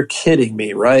 you're kidding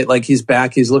me, right? Like, he's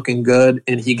back, he's looking good,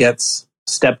 and he gets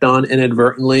stepped on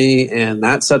inadvertently, and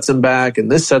that sets him back,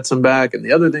 and this sets him back, and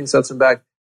the other thing sets him back.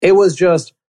 It was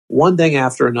just one thing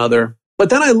after another. But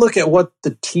then I look at what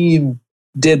the team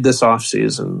did this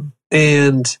offseason,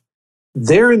 and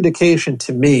their indication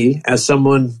to me, as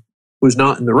someone who's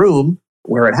not in the room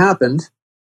where it happened,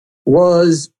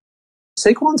 was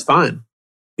Saquon's fine,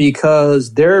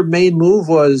 because their main move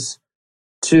was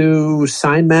to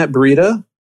sign Matt Breida,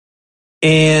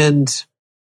 and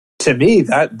to me,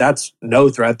 that's no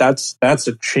threat. That's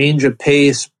a change of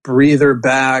pace, breather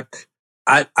back.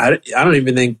 I don't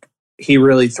even think he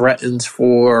really threatens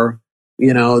for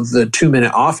the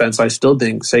 2-minute offense. I still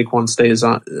think Saquon stays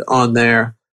on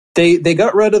there. They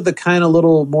got rid of the kind of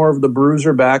little more of the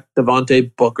bruiser back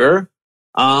Devontae Booker.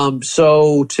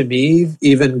 So to me,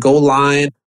 even goal line,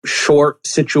 short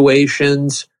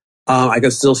situations, I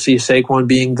could still see Saquon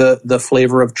being the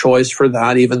flavor of choice for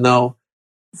that, even though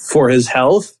for his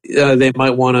health, they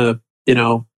might want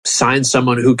to, sign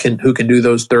someone who can do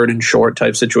those third and short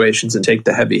type situations and take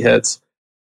the heavy hits.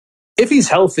 If he's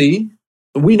healthy,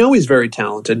 we know he's very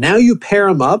talented. Now you pair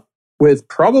him up with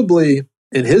probably,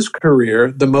 in his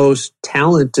career, the most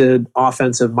talented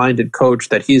offensive-minded coach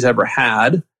that he's ever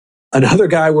had. Another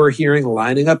guy we're hearing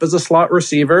lining up as a slot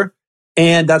receiver,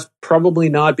 and that's probably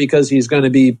not because he's going to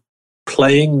be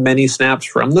playing many snaps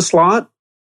from the slot,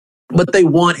 but they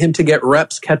want him to get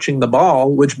reps catching the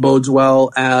ball, which bodes well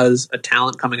as a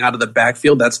talent coming out of the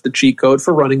backfield. That's the cheat code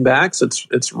for running backs.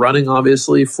 It's running,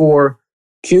 obviously, for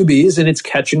QBs, and it's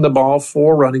catching the ball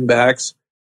for running backs.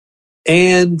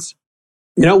 And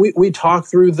we talk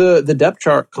through the depth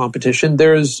chart competition.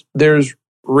 There's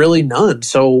really none.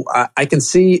 So I can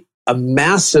see a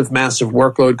massive, massive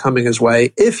workload coming his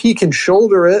way. If he can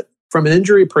shoulder it from an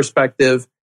injury perspective,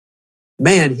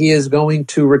 man, he is going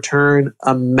to return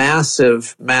a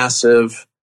massive, massive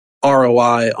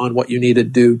ROI on what you need to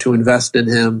do to invest in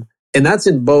him. And that's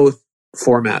in both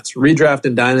formats, redraft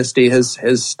and dynasty.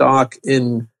 His stock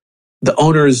in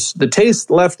the taste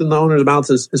left in the owner's mouth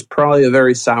is probably a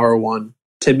very sour one.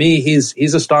 To me,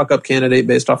 he's a stock up candidate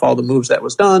based off all the moves that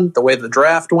was done, the way the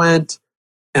draft went,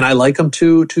 and I like him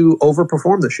to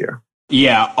overperform this year.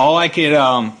 Yeah, all I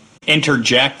could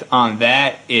interject on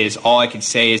that is all I could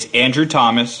say is Andrew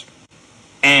Thomas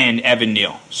and Evan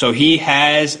Neal. So he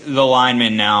has the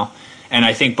linemen now, and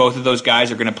I think both of those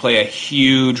guys are going to play a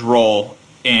huge role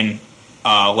in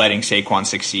letting Saquon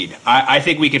succeed. I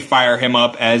think we could fire him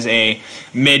up as a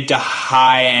mid to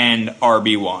high end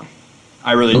RB1.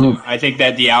 I really do. I think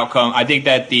that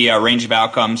the range of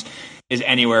outcomes is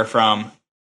anywhere from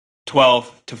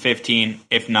 12 to 15.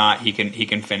 If not, he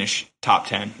can finish top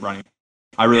 10 running.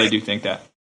 I really do think that.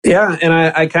 Yeah, and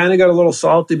I kind of got a little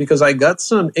salty because I got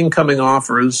some incoming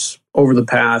offers over the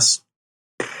past,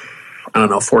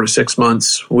 4 to 6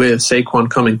 months with Saquon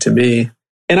coming to me.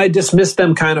 And I dismissed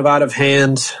them kind of out of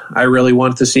hand. I really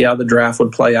wanted to see how the draft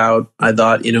would play out. I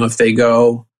thought, if they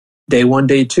go day 1,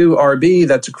 day 2 RB,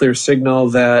 that's a clear signal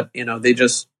that, they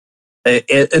just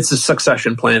it's a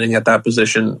succession planning at that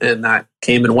position, and that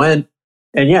came and went.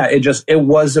 And yeah, it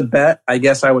was a bet. I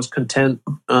guess I was content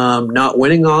not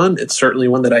winning on. It's certainly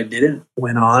one that I didn't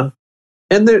win on.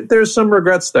 And there's some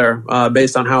regrets there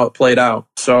based on how it played out.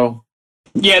 So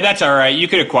yeah, that's all right. You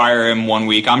could acquire him 1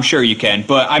 week. I'm sure you can.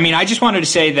 But, I mean, I just wanted to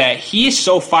say that he is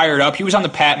so fired up. He was on the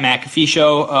Pat McAfee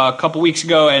show a couple weeks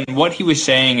ago, and what he was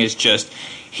saying is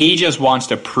he just wants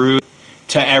to prove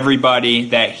to everybody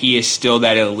that he is still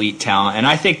that elite talent. And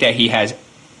I think that he has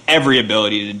every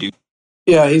ability to do.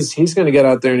 Yeah, he's going to get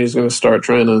out there and he's going to start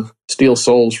trying to steal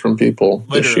souls from people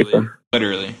this year.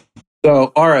 Literally.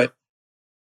 So, all right.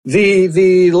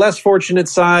 The less fortunate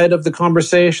side of the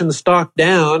conversation, the stock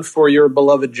down for your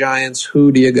beloved Giants.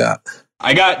 Who do you got?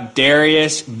 I got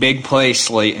Darius Big Play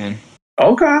Slayton.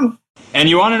 Okay. And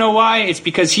you want to know why? It's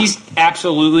because he's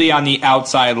absolutely on the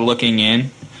outside looking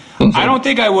in. Mm-hmm. I don't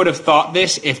think I would have thought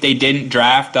this if they didn't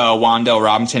draft Wan'Dale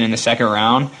Robinson in the second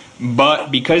round. But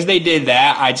because they did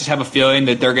that, I just have a feeling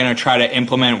that they're going to try to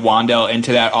implement Wan'Dale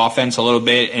into that offense a little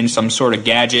bit in some sort of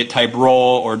gadget-type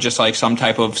role or just like some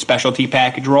type of specialty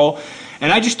package role.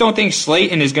 And I just don't think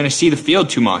Slayton is going to see the field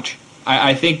too much.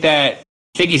 I think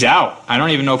he's out. I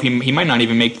don't even know if he might not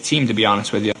even make the team, to be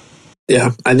honest with you.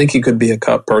 Yeah, I think he could be a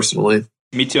cut personally.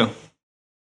 Me too.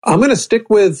 I'm going to stick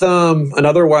with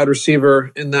another wide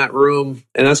receiver in that room,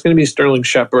 and that's going to be Sterling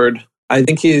Shepard. I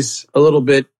think he's a little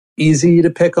bit easy to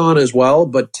pick on as well,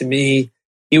 but to me,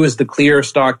 he was the clear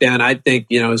stock down. I think,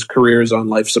 his career is on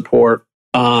life support,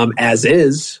 as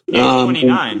is. He's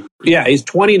 29. Yeah, he's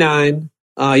 29.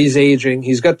 He's aging.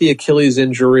 He's got the Achilles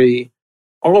injury.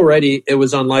 Already, it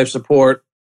was on life support.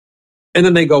 And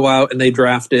then they go out and they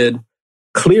drafted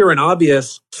clear and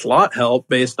obvious slot help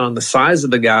based on the size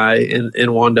of the guy in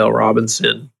Wan'Dale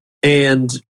Robinson. And,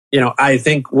 I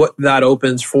think what that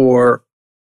opens for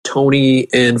Tony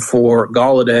and for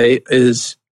Golladay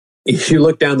is if you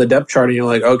look down the depth chart and you're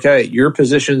like, okay, your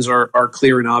positions are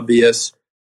clear and obvious.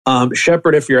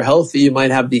 Shepard, if you're healthy, you might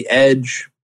have the edge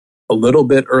a little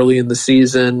bit early in the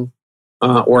season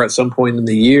or at some point in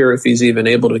the year if he's even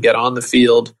able to get on the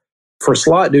field for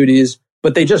slot duties.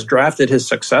 But they just drafted his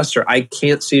successor. I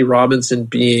can't see Robinson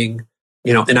being,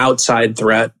 an outside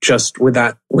threat just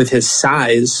with his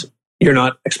size. You're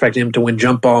not expecting him to win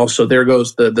jump balls. So there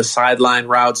goes the sideline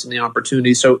routes and the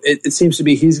opportunity. So it seems to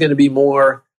be he's going to be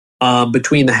more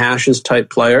between the hashes type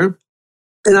player.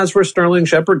 And that's where Sterling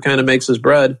Shepard kind of makes his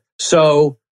bread.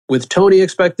 So with Tony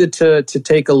expected to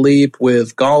take a leap,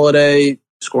 with Golladay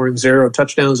scoring 0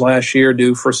 touchdowns last year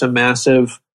due for some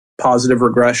massive positive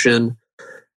regression.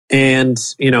 And,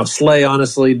 Slay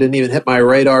honestly didn't even hit my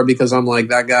radar because I'm like,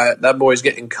 that boy's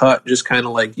getting cut just kind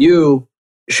of like you.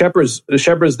 Shepard's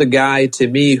the guy to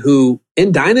me who,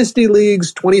 in dynasty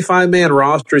leagues, 25-man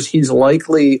rosters, he's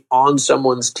likely on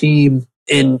someone's team.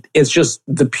 And it's just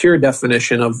the pure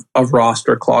definition of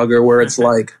roster clogger, where it's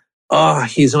like,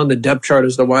 he's on the depth chart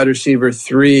as the wide receiver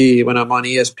 3 when I'm on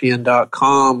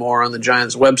ESPN.com or on the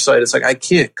Giants website. It's like, I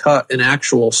can't cut an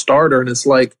actual starter. And it's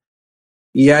like,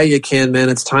 yeah, you can, man.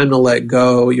 It's time to let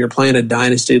go. You're playing a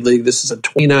dynasty league. This is a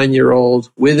 29-year-old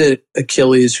with an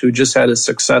Achilles who just had his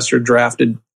successor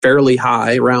drafted fairly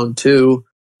high, round 2.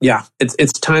 Yeah,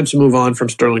 it's time to move on from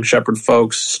Sterling Shepard,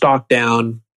 folks. Stock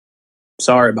down.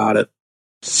 Sorry about it.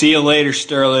 See you later,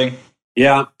 Sterling.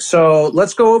 Yeah, so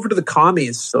let's go over to the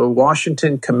commies. So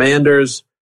Washington Commanders,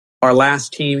 our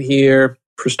last team here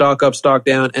for stock up, stock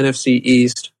down, NFC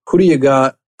East. Who do you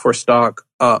got for stock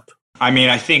up? I mean,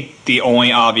 I think the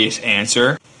only obvious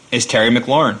answer is Terry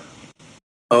McLaurin.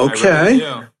 Okay.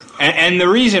 Really and the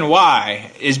reason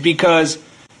why is because,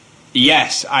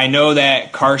 yes, I know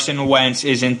that Carson Wentz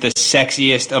isn't the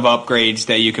sexiest of upgrades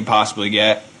that you could possibly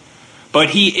get, but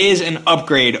he is an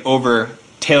upgrade over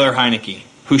Taylor Heineke,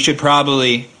 who should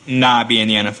probably not be in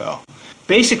the NFL.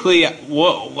 Basically,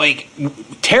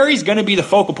 Terry's going to be the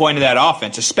focal point of that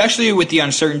offense, especially with the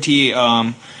uncertainty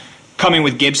coming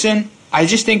with Gibson. I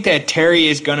just think that Terry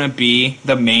is going to be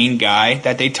the main guy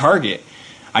that they target.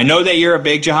 I know that you're a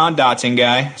big Jahan Dotson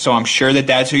guy, so I'm sure that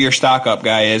that's who your stock-up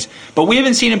guy is. But we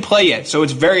haven't seen him play yet, so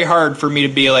it's very hard for me to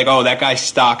be like, oh, that guy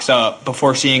stocks up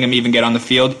before seeing him even get on the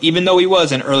field, even though he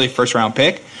was an early first-round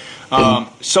pick.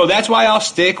 So that's why I'll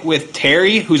stick with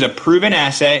Terry, who's a proven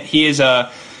asset. He is an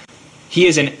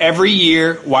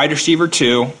every-year wide receiver,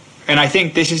 too. And I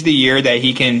think this is the year that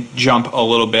he can jump a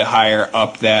little bit higher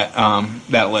up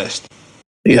that list.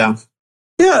 Yeah.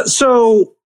 Yeah,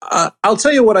 so I'll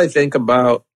tell you what I think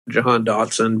about Jahan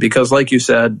Dotson, because like you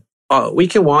said, we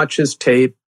can watch his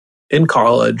tape in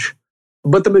college,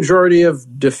 but the majority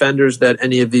of defenders that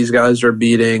any of these guys are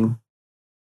beating,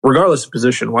 regardless of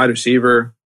position, wide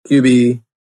receiver, QB,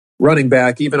 running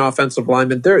back, even offensive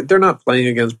linemen, they're not playing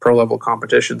against pro level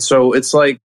competition. So it's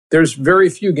like there's very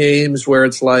few games where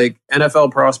it's like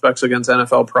NFL prospects against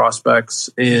NFL prospects,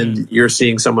 and you're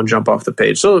seeing someone jump off the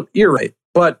page. So you're right.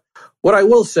 But what I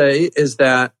will say is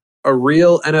that a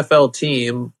real NFL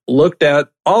team looked at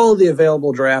all of the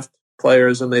available draft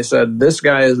players and they said, this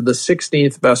guy is the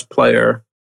 16th best player.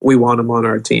 We want him on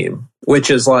our team, which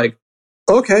is like,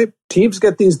 okay, teams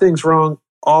get these things wrong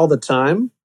all the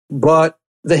time, but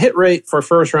the hit rate for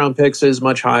first round picks is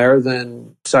much higher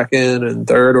than second and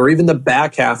third, or even the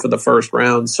back half of the first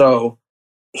round. So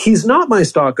he's not my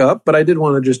stock up, but I did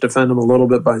want to just defend him a little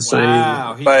bit by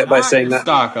saying, by saying that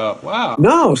stock up. Wow.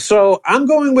 No, so I'm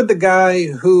going with the guy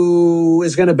who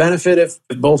is going to benefit if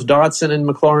both Dotson and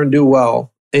McLaurin do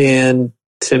well. And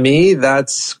to me,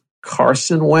 that's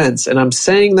Carson Wentz. And I'm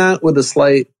saying that with a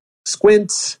slight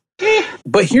squint,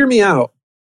 but hear me out.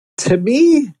 To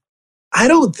me, I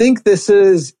don't think this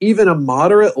is even a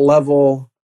moderate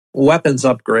level weapons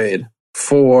upgrade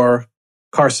for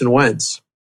Carson Wentz.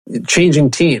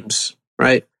 Changing teams,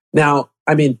 right? Now,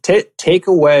 I mean, take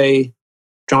away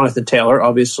Jonathan Taylor,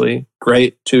 obviously,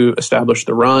 great to establish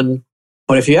the run.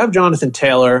 But if you have Jonathan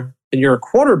Taylor and you're a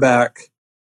quarterback,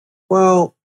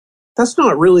 well, that's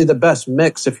not really the best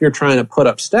mix if you're trying to put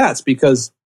up stats,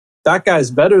 because that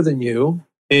guy's better than you.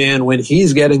 And when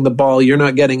he's getting the ball, you're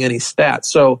not getting any stats.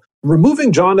 So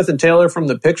removing Jonathan Taylor from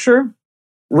the picture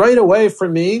right away for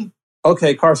me,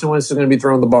 okay, Carson Wentz is going to be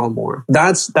throwing the ball more.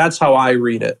 That's how I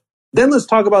read it. Then let's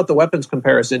talk about the weapons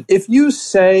comparison. If you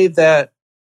say that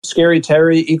Scary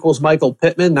Terry equals Michael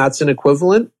Pittman, that's an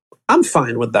equivalent, I'm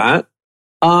fine with that.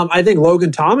 I think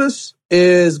Logan Thomas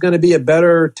is going to be a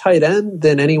better tight end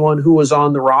than anyone who was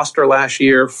on the roster last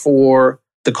year for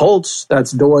the Colts.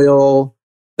 That's Doyle,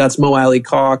 that's Mo Alley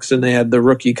Cox, and they had the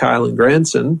rookie Kylan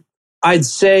Granson. I'd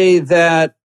say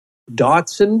that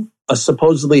Dotson, a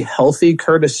supposedly healthy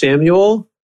Curtis Samuel,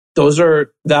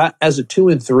 that as a 2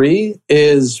 and 3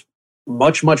 is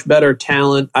much, much better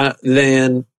talent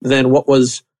than what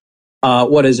was,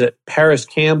 Paris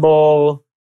Campbell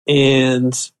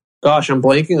and, gosh, I'm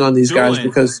blanking on these guys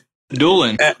because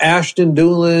Doolin. Ashton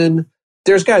Doolin.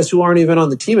 There's guys who aren't even on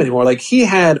the team anymore. Like, he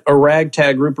had a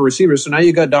ragtag group of receivers. So now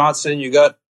you got Dotson, you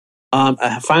got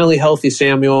a finally healthy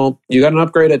Samuel, you got an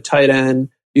upgrade at tight end,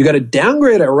 you got a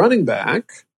downgrade at running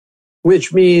back,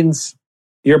 which means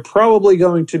you're probably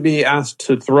going to be asked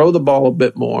to throw the ball a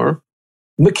bit more.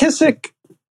 McKissick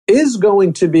is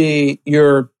going to be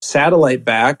your satellite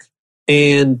back,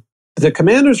 and the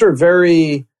Commanders are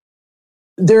very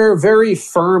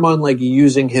firm on like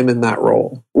using him in that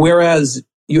role. Whereas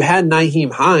you had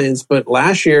Nyheim Hines, but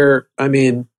last year, I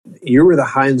mean, you were the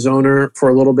Hines owner for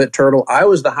a little bit, Turtle. I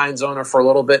was the Hines owner for a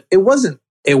little bit. It wasn't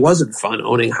fun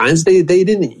owning Hines. They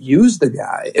didn't use the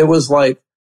guy. It was like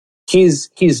he's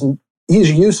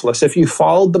useless. If you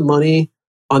followed the money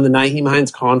on the Nyheim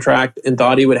Hines contract and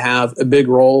thought he would have a big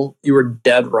role, you were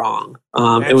dead wrong.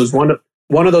 It was one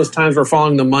of those times where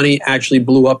following the money actually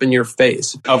blew up in your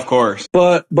face. Of course.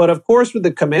 But of course, with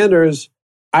the Commanders,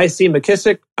 I see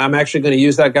McKissick. I'm actually going to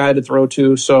use that guy to throw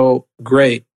to. So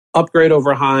great. Upgrade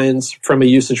over Hines from a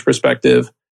usage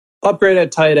perspective. Upgrade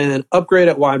at tight end. Upgrade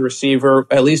at wide receiver,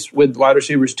 at least with wide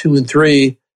receivers 2 and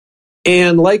 3.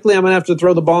 And likely I'm going to have to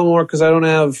throw the ball more because I don't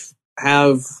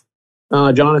have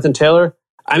Jonathan Taylor.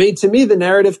 I mean, to me, the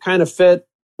narrative kind of fit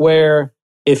where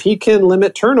if he can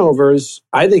limit turnovers,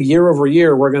 I think year over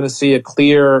year, we're going to see a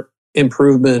clear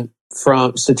improvement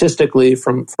statistically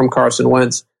from Carson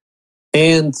Wentz.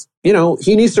 And, you know,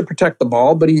 he needs to protect the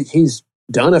ball, but he's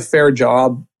done a fair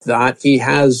job that he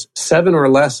has 7 or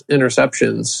less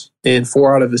interceptions in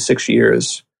 4 out of his 6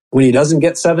 years. When he doesn't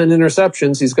get 7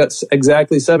 interceptions, he's got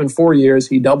exactly 7 4 years.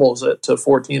 He doubles it to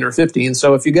 14 or 15.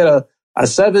 So if you get a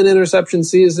 7 interception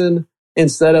season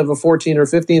instead of a 14 or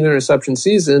 15 interception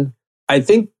season, I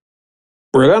think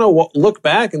we're going to look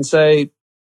back and say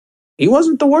he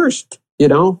wasn't the worst, you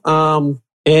know?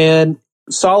 And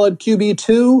solid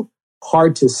QB2,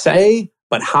 hard to say,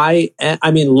 but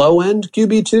low end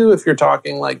QB2, if you're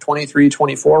talking like 23,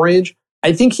 24 range,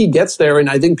 I think he gets there. And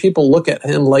I think people look at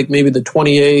him like maybe the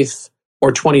 28th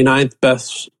or 29th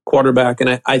best quarterback.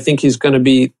 And I think he's going to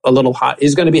be a little high.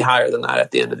 He's going to be higher than that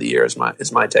at the end of the year is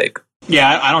my take.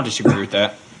 Yeah, I don't disagree with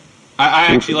that.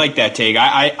 I actually like that take.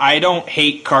 I don't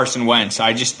hate Carson Wentz.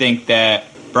 I just think that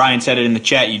Brian said it in the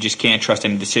chat. You just can't trust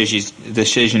any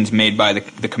decisions made by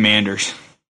the Commanders.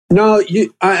 No,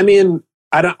 I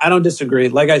don't disagree.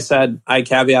 Like I said, I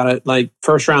caveat it. Like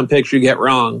first round picks, you get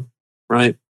wrong,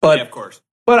 right? But yeah, of course.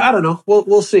 But I don't know.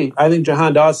 We'll see. I think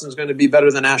Jahan Dawson is going to be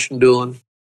better than Ashton Doolin.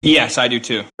 Yes, I do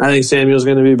too. I think Samuel's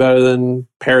going to be better than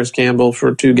Paris Campbell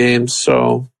for 2 games.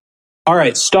 So, all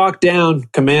right, stock down,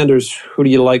 Commanders. Who do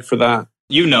you like for that?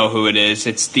 You know who it is.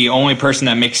 It's the only person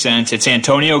that makes sense. It's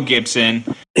Antonio Gibson.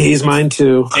 He's mine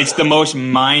too. It's the most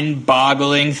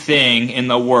mind-boggling thing in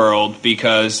the world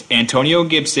because Antonio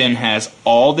Gibson has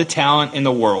all the talent in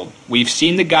the world. We've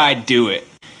seen the guy do it.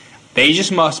 They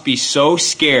just must be so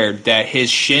scared that his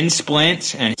shin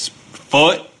splints and his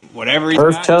foot, whatever he's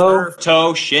got, turf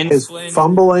toe, shin splint,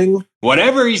 fumbling,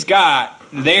 whatever he's got,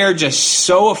 they are just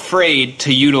so afraid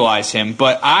to utilize him.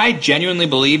 But I genuinely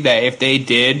believe that if they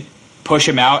did push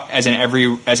him out as an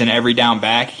every down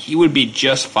back, he would be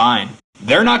just fine.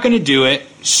 They're not going to do it.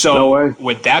 So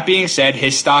with that being said,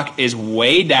 his stock is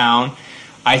way down.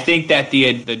 I think that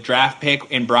the draft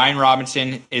pick in Brian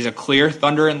Robinson is a clear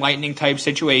thunder and lightning type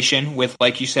situation with,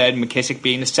 like you said, McKissick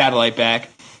being the satellite back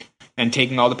and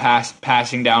taking all the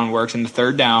passing down works and the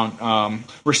third down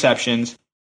receptions.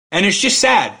 And it's just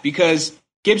sad because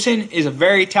Gibson is a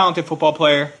very talented football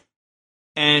player.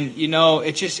 And,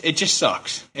 it just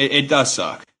sucks. It does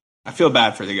suck. I feel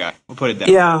bad for the guy. We'll put it that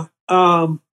way. Yeah.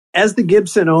 As the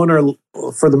Gibson owner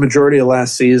for the majority of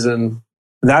last season,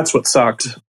 that's what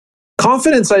sucked.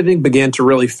 Confidence, I think, began to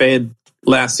really fade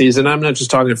last season. I'm not just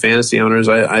talking to fantasy owners.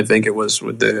 I think it was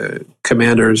with the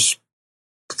Commanders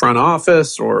front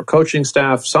office or coaching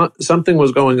staff. Something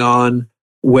was going on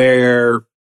where,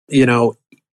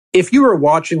 if you were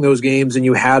watching those games and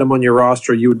you had him on your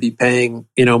roster, you would be paying,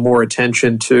 more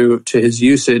attention to his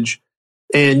usage.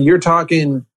 And you're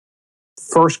talking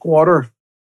first quarter,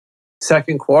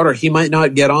 second quarter, he might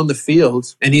not get on the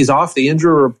field, and he's off the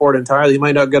injury report entirely. He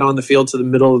might not get on the field to the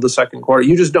middle of the second quarter.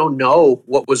 You just don't know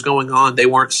what was going on. They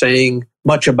weren't saying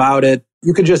much about it.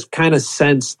 You could just kind of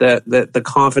sense that the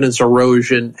confidence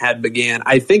erosion had began.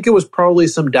 I think it was probably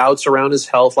some doubts around his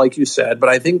health, like you said, but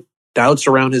I think doubts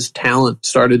around his talent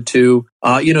started to,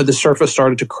 the surface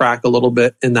started to crack a little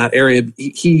bit in that area.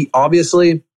 He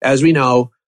obviously, as we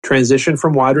know, transitioned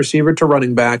from wide receiver to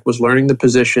running back, was learning the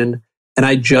position. And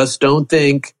I just don't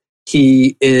think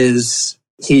he's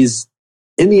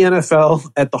in the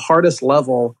NFL at the hardest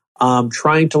level,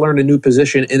 trying to learn a new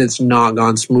position, and it's not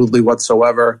gone smoothly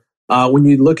whatsoever. When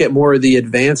you look at more of the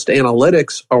advanced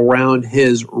analytics around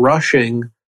his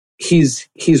rushing, he's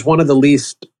one of the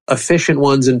least efficient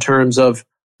ones in terms of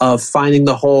finding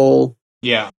the hole,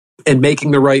 and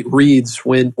making the right reads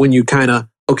when you kind of,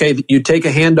 you take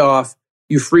a handoff,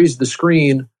 you freeze the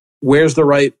screen, where's the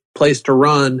right place to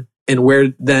run, and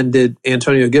where then did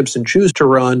Antonio Gibson choose to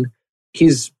run?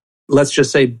 Let's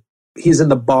just say he's in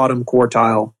the bottom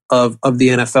quartile of the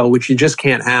NFL, which you just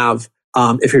can't have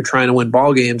if you're trying to win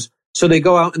ball games. So they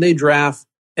go out and they draft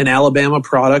an Alabama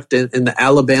product, and the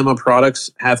Alabama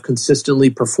products have consistently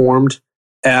performed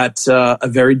at a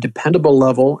very dependable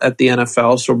level at the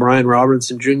NFL. So Brian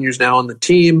Robinson Jr. is now on the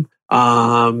team.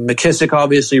 McKissick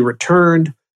obviously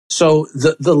returned. So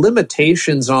the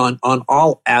limitations on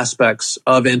all aspects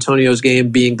of Antonio's game,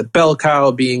 being the bell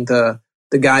cow, being the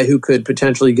guy who could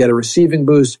potentially get a receiving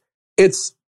boost,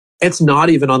 it's not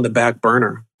even on the back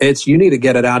burner. You need to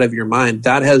get it out of your mind.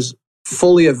 That has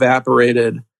fully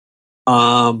evaporated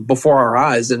before our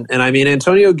eyes. And I mean,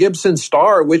 Antonio Gibson's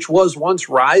star, which was once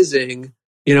rising,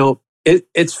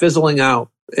 it's fizzling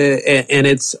out. And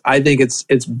I think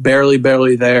it's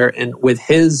barely there. And with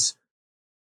his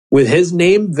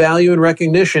name, value, and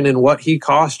recognition and what he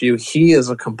cost you, he is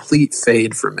a complete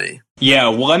fade for me. Yeah,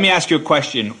 well, let me ask you a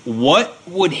question. What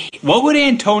would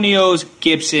Antonio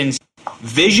Gibson's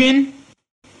vision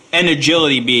and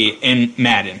agility be in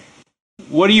Madden?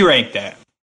 What do you rank that?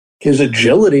 His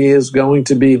agility is going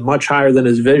to be much higher than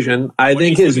his vision. I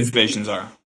think his visions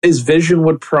are. His vision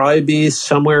would probably be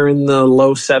somewhere in the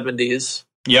low 70s.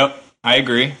 Yep, I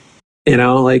agree.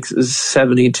 Like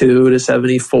 72 to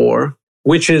 74.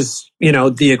 Which is,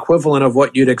 the equivalent of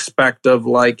what you'd expect of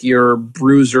like your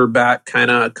bruiser back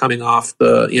kind of coming off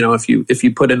the, if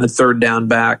you put in a third down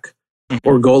back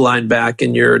or goal line back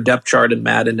in your depth chart in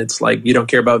Madden, it's like you don't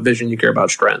care about vision, you care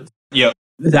about strength. Yep.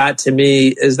 That to me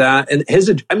is that. And his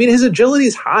agility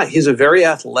is high. He's a very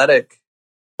athletic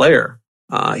player.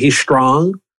 He's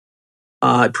strong.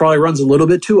 Probably runs a little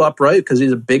bit too upright because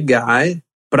he's a big guy,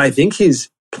 but I think he's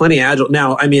plenty agile.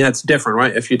 Now, I mean, that's different,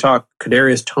 right? If you talk,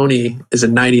 Kadarius Toney is a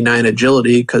 99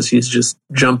 agility because he's just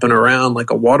jumping around like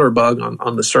a water bug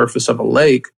on the surface of a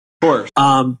lake. Of course.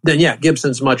 Then yeah,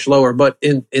 Gibson's much lower. But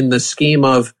in the scheme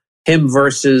of him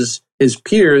versus his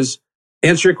peers,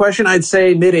 answer your question, I'd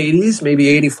say mid 80s, maybe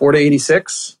 84 to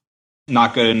 86.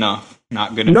 Not good enough.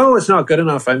 Not good enough. No, it's not good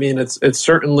enough. I mean, it's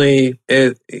certainly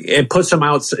it puts him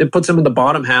out. It puts him in the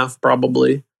bottom half,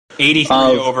 probably. 83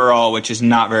 overall, which is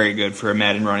not very good for a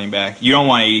Madden running back. You don't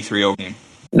want 83 over him.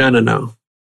 No.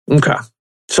 Okay.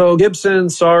 So Gibson,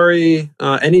 sorry.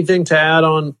 Anything to add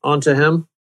onto him?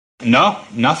 No,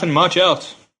 nothing much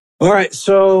else. All right.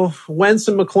 So Wentz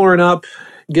and McLaurin up.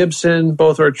 Gibson,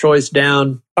 both our choice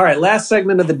down. All right. Last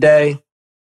segment of the day.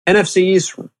 NFC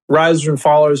East risers and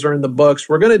fallers are in the books.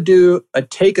 We're going to do a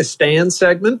take a stand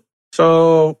segment.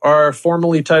 So our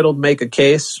formerly titled Make a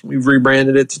Case, we've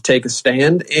rebranded it to Take a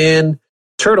Stand. And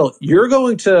Turtle, you're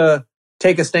going to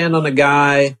take a stand on a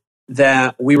guy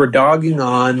that we were dogging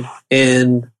on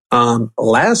in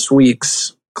last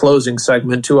week's closing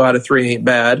segment, 2 out of 3 ain't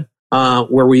bad,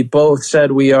 where we both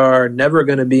said we are never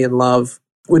going to be in love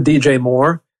with DJ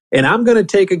Moore. And I'm going to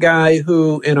take a guy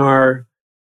who in our,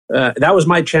 that was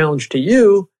my challenge to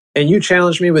you, and you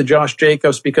challenged me with Josh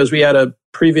Jacobs because we had a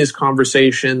previous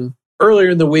conversation earlier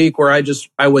in the week where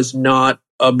I was not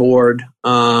aboard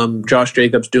Josh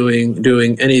Jacobs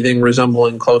doing anything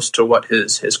resembling close to what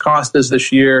his cost is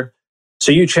this year.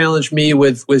 So you challenged me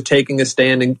with taking a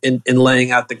stand and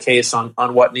laying out the case on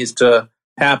what needs to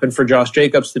happen for Josh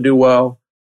Jacobs to do well.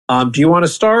 Do you want to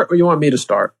start or you want me to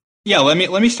start? Yeah, let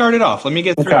me start it off. Let me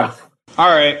get through it. All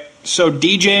right. So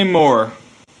DJ Moore,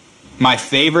 my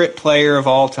favorite player of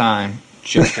all time.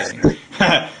 Just kidding.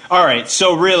 All right.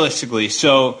 So realistically,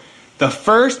 the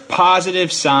first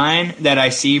positive sign that I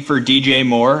see for DJ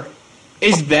Moore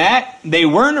is that they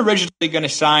weren't originally going to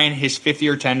sign his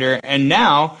 5th-year tender, and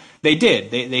now they did.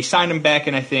 They signed him back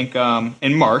in, I think,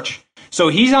 in March. So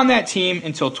he's on that team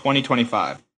until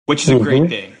 2025, which is a great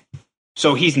thing.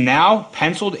 So he's now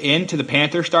penciled into the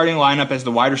Panthers starting lineup as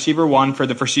the wide receiver 1 for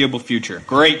the foreseeable future.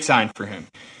 Great sign for him.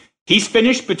 He's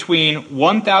finished between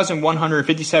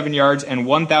 1,157 yards and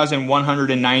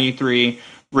 1,193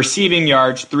 receiving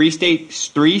yards,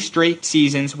 3 straight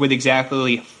seasons with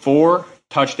exactly 4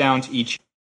 touchdowns each.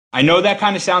 I know that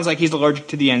kind of sounds like he's allergic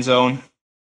to the end zone,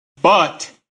 but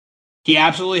he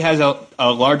absolutely has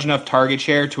a large enough target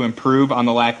share to improve on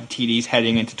the lack of TDs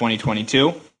heading into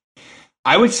 2022.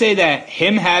 I would say that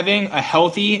him having a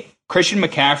healthy Christian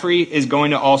McCaffrey is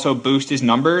going to also boost his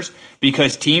numbers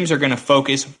because teams are going to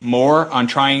focus more on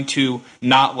trying to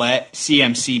not let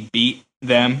CMC beat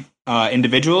them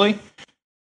individually.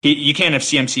 You can't have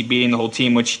CMC beating the whole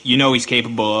team, which he's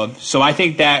capable of. So I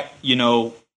think that,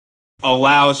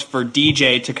 allows for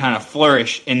DJ to kind of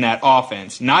flourish in that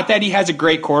offense. Not that he has a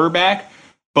great quarterback,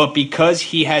 but because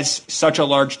he has such a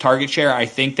large target share, I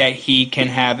think that he can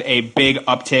have a big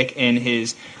uptick in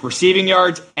his receiving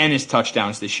yards and his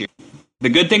touchdowns this year. The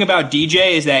good thing about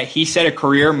DJ is that he set a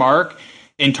career mark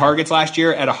in targets last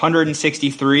year at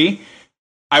 163.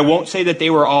 I won't say that they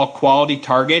were all quality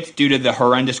targets due to the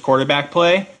horrendous quarterback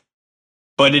play,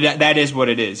 but that is what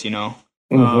it is,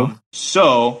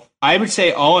 So I would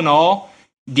say all in all,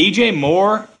 DJ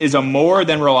Moore is a more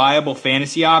than reliable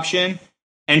fantasy option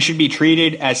and should be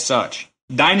treated as such.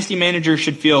 Dynasty managers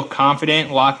should feel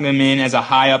confident locking them in as a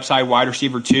high upside wide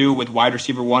receiver 2 with wide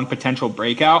receiver 1 potential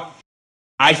breakout.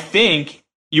 I think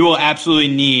you will absolutely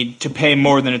need to pay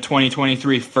more than a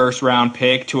 2023 first round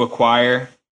pick to acquire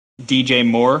DJ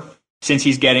Moore since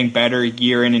he's getting better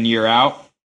year in and year out.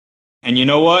 And you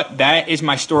know what? That is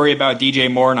my story about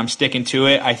DJ Moore, and I'm sticking to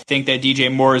it. I think that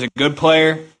DJ Moore is a good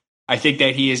player. I think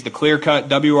that he is the clear-cut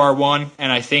WR1,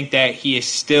 and I think that he is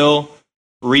still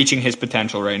reaching his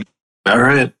potential right now. All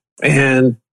right.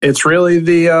 And it's really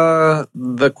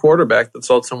the quarterback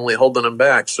that's ultimately holding him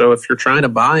back. So if you're trying to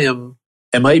buy him,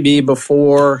 it might be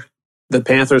before the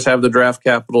Panthers have the draft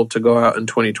capital to go out in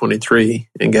 2023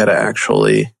 and get an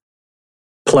actually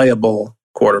playable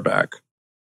quarterback.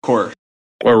 Of course.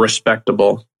 Or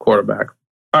respectable quarterback.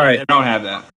 All right. I don't have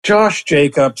that. Josh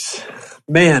Jacobs.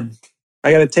 Man,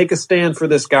 I got to take a stand for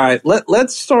this guy.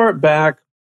 Let's start back.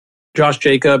 Josh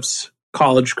Jacobs'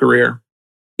 college career.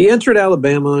 He entered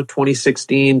Alabama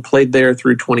 2016, played there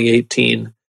through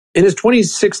 2018. In his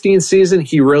 2016 season,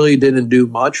 he really didn't do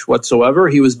much whatsoever.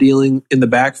 He was dealing in the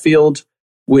backfield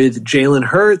with Jalen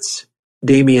Hurts,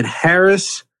 Damian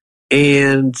Harris,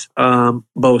 and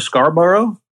Bo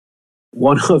Scarborough,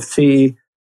 one of the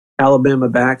Alabama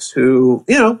backs who,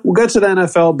 will get to the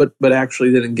NFL, but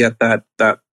actually didn't get that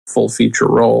full feature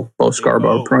role. Bo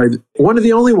Scarborough, probably one of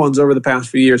the only ones over the past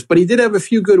few years, but he did have a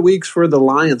few good weeks for the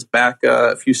Lions back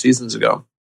a few seasons ago.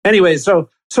 Anyway, so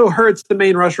Hurts, the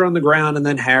main rusher on the ground, and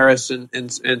then Harris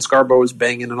and Scarborough was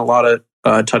banging in a lot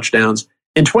of touchdowns.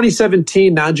 In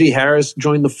 2017, Najee Harris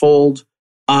joined the fold.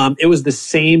 It was the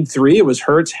same 3. It was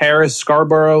Hurts, Harris,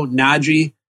 Scarborough,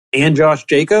 Najee, and Josh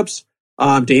Jacobs.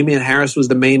 Damian Harris was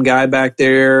the main guy back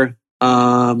there,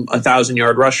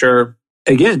 1,000-yard rusher.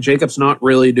 Again, Jacobs not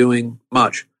really doing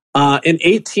much. In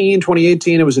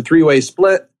 2018, it was a three-way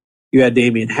split. You had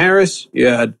Damian Harris, you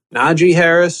had Najee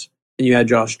Harris, and you had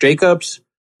Josh Jacobs.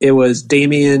 It was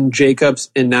Damian,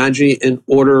 Jacobs, and Najee in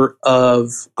order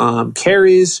of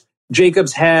carries.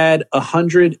 Jacobs had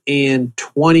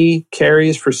 120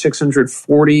 carries for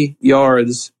 640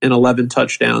 yards and 11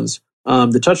 touchdowns.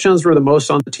 The touchdowns were the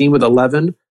most on the team with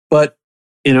 11, but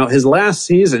his last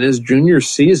season, his junior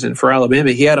season for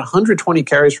Alabama, he had 120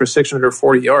 carries for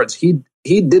 640 yards. He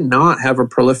did not have a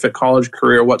prolific college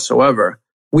career whatsoever.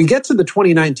 We get to the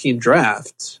 2019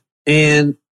 draft,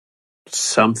 and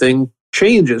something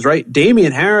changes, right?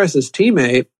 Damian Harris, his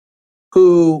teammate,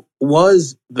 who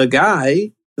was the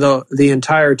guy the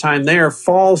entire time there,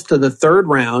 falls to the third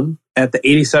round at the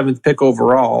 87th pick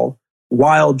overall,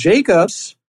 while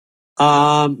Jacobs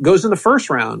goes in the first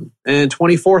round and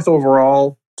 24th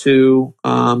overall to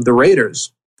the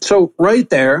Raiders. So right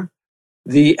there,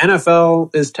 the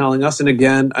NFL is telling us, and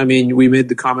again, we made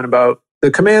the comment about the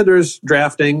Commanders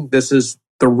drafting. This is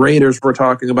the Raiders we're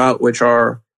talking about, which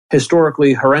are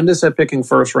historically horrendous at picking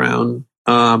first round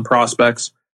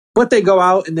prospects, but they go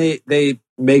out and they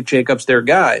make Jacobs their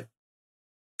guy.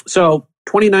 So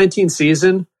 2019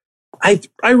 season, I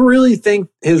really think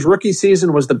his rookie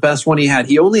season was the best one he had.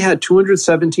 He only had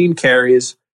 217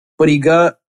 carries, but he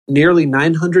got nearly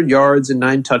 900 yards and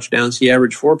 9 touchdowns. He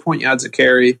averaged 4 yards a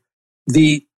carry.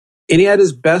 And he had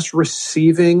his best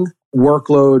receiving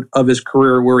workload of his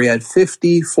career, where he had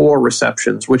 54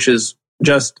 receptions, which is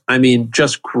just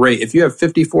great. If you have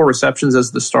 54 receptions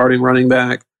as the starting running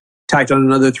back, tacked on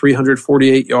another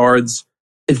 348 yards,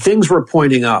 things were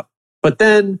pointing up. But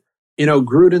then,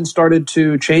 Gruden started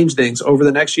to change things. Over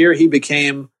the next year, he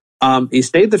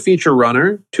stayed the feature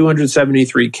runner,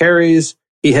 273 carries.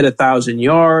 He hit 1,000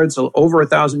 yards, over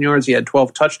 1,000 yards. He had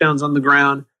 12 touchdowns on the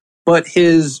ground. But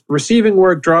his receiving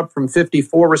work dropped from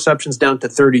 54 receptions down to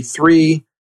 33.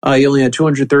 He only had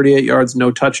 238 yards,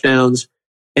 no touchdowns.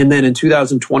 And then in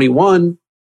 2021,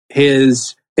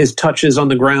 his touches on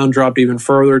the ground dropped even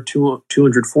further,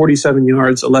 247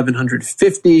 yards,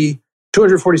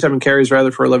 247 carries for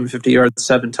 1,150 yards,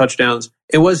 7 touchdowns.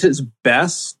 It was his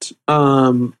best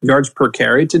yards per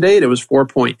carry to date. It was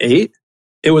 4.8.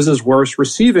 It was his worst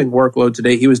receiving workload to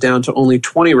date. He was down to only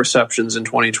 20 receptions in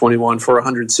 2021 for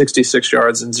 166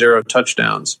 yards and 0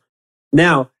 touchdowns.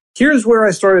 Now, here's where I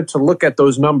started to look at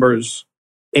those numbers,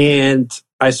 and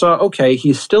I saw, okay,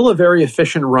 he's still a very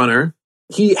efficient runner.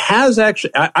 He has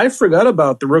actually, I forgot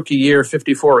about the rookie year,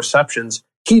 54 receptions.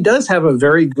 He does have a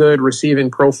very good receiving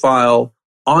profile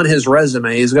on his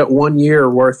resume. He's got 1 year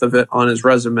worth of it on his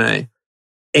resume.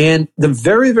 And the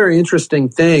very, very interesting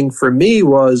thing for me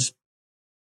was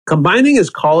combining his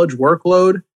college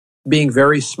workload being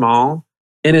very small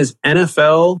and his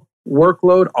NFL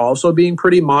workload also being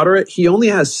pretty moderate. He only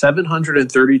has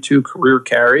 732 career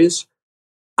carries.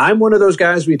 I'm one of those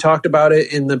guys, we talked about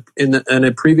it in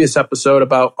a previous episode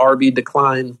about RB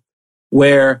decline,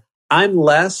 where I'm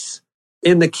less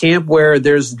in the camp where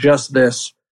there's just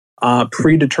this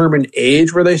predetermined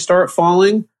age where they start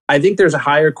falling. I think there's a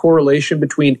higher correlation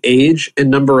between age and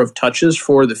number of touches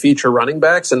for the feature running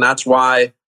backs, and that's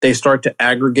why they start to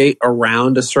aggregate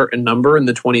around a certain number in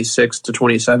the 26 to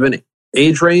 27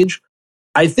 age range.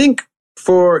 I think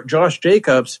for Josh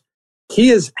Jacobs, he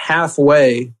is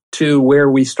halfway to where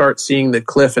we start seeing the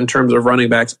cliff in terms of running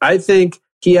backs. I think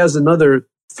he has another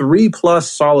 3+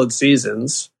 solid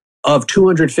seasons of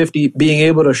 250, being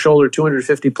able to shoulder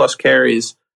 250 plus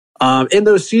carries. In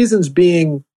those seasons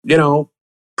being,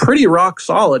 pretty rock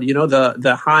solid,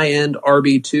 the high end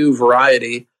RB2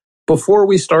 variety, before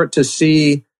we start to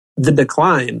see the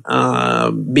decline.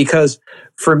 Because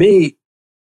for me,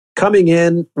 coming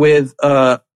in with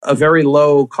a very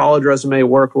low college resume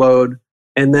workload,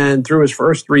 and then through his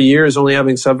first 3 years, only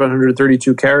having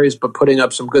 732 carries, but putting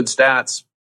up some good stats,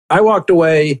 I walked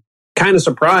away kind of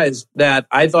surprised that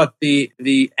I thought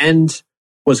the end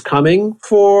was coming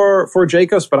for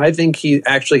Jacobs, but I think he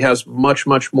actually has much,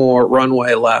 much more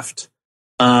runway left.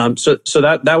 So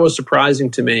that was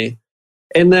surprising to me.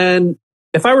 And then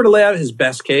if I were to lay out his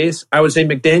best case, I would say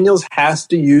McDaniels has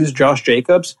to use Josh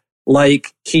Jacobs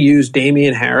like he used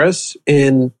Damian Harris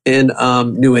in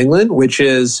New England, which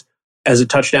is as a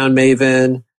touchdown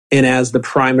maven and as the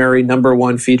primary number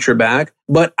one feature back.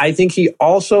 But I think he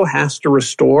also has to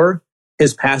restore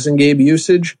his passing game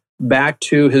usage back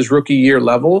to his rookie year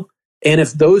level. And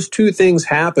if those two things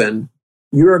happen,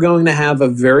 you are going to have a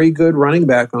very good running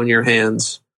back on your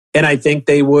hands. And I think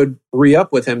they would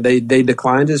re-up with him. They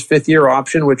declined his 5th-year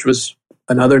option, which was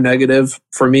another negative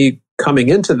for me coming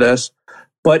into this.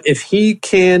 But if he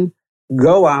can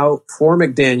go out for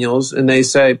McDaniels and they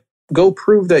say, go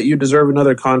prove that you deserve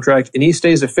another contract and he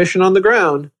stays efficient on the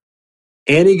ground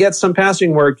and he gets some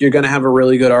passing work, you're going to have a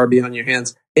really good RB on your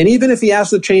hands. And even if he has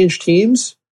to change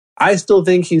teams, I still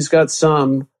think he's got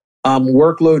some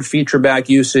workload feature back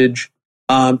usage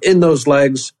in those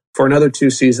legs for another 2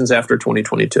 seasons after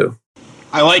 2022.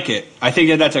 I like it. I think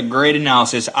that that's a great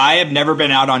analysis. I have never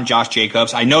been out on Josh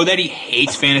Jacobs. I know that he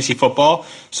hates fantasy football,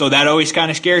 so that always kind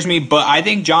of scares me. But I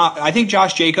think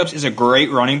Josh Jacobs is a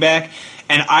great running back,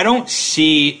 and I don't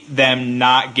see them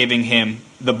not giving him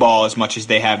the ball as much as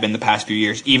they have been the past few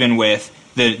years, even with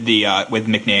with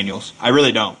McDaniels. I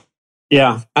really don't.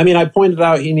 Yeah, I mean, I pointed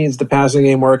out he needs the passing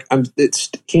game work.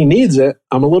 He needs it.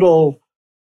 I'm a little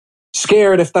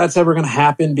scared if that's ever going to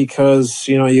happen because,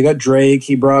 you got Drake.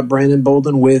 He brought Brandon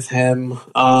Bolden with him.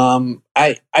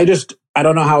 I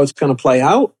don't know how it's going to play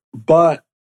out, but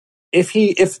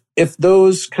if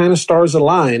those kind of stars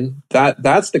align,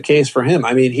 that's the case for him.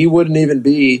 I mean, he wouldn't even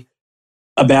be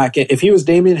a back end. If he was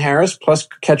Damian Harris plus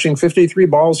catching 53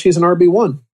 balls, he's an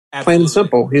RB1. Absolutely. Plain and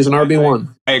simple. He's an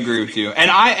RB1. I agree with you.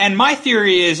 And my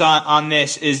theory is on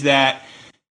this is that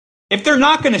if they're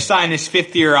not going to sign this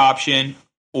 5th-year option,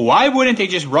 why wouldn't they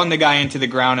just run the guy into the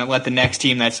ground and let the next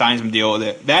team that signs him deal with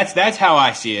it? That's how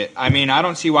I see it. I mean, I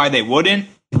don't see why they wouldn't.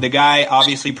 The guy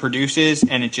obviously produces,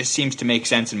 and it just seems to make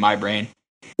sense in my brain.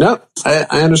 Yep,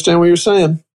 I understand what you're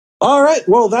saying. All right,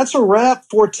 well, that's a wrap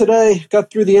for today.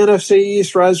 Got through the NFC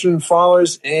East, risers and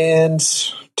fallers, and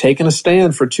taking a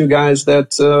stand for 2 guys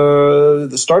that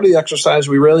the start of the exercise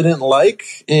we really didn't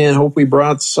like, and hope we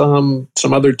brought some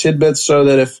other tidbits so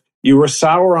that if you were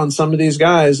sour on some of these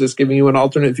guys, it's giving you an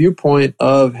alternate viewpoint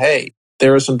of, hey,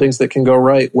 there are some things that can go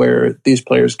right where these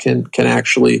players can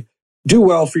actually do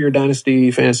well for your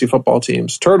dynasty fantasy football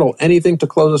teams. Turtle, anything to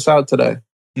close us out today?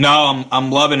 No,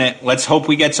 I'm loving it. Let's hope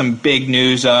we get some big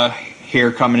news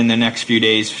here coming in the next few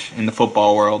days in the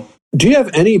football world. Do you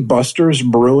have any busters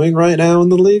brewing right now in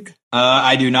the league?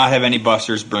 I do not have any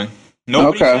busters brewing.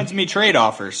 Nobody sends me trade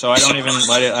offers, so I don't even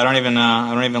let it. I don't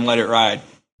even let it ride.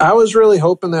 I was really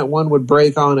hoping that one would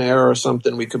break on air or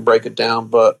something. We could break it down,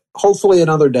 but hopefully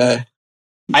another day.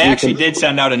 I actually did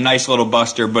send out a nice little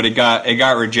buster, but it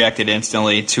got rejected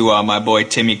instantly to my boy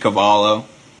Timmy Cavallo.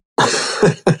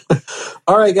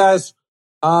 All right, guys.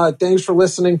 Thanks for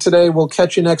listening today. We'll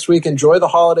catch you next week. Enjoy the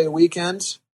holiday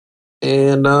weekend.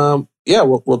 And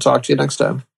we'll talk to you next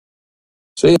time.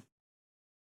 See you.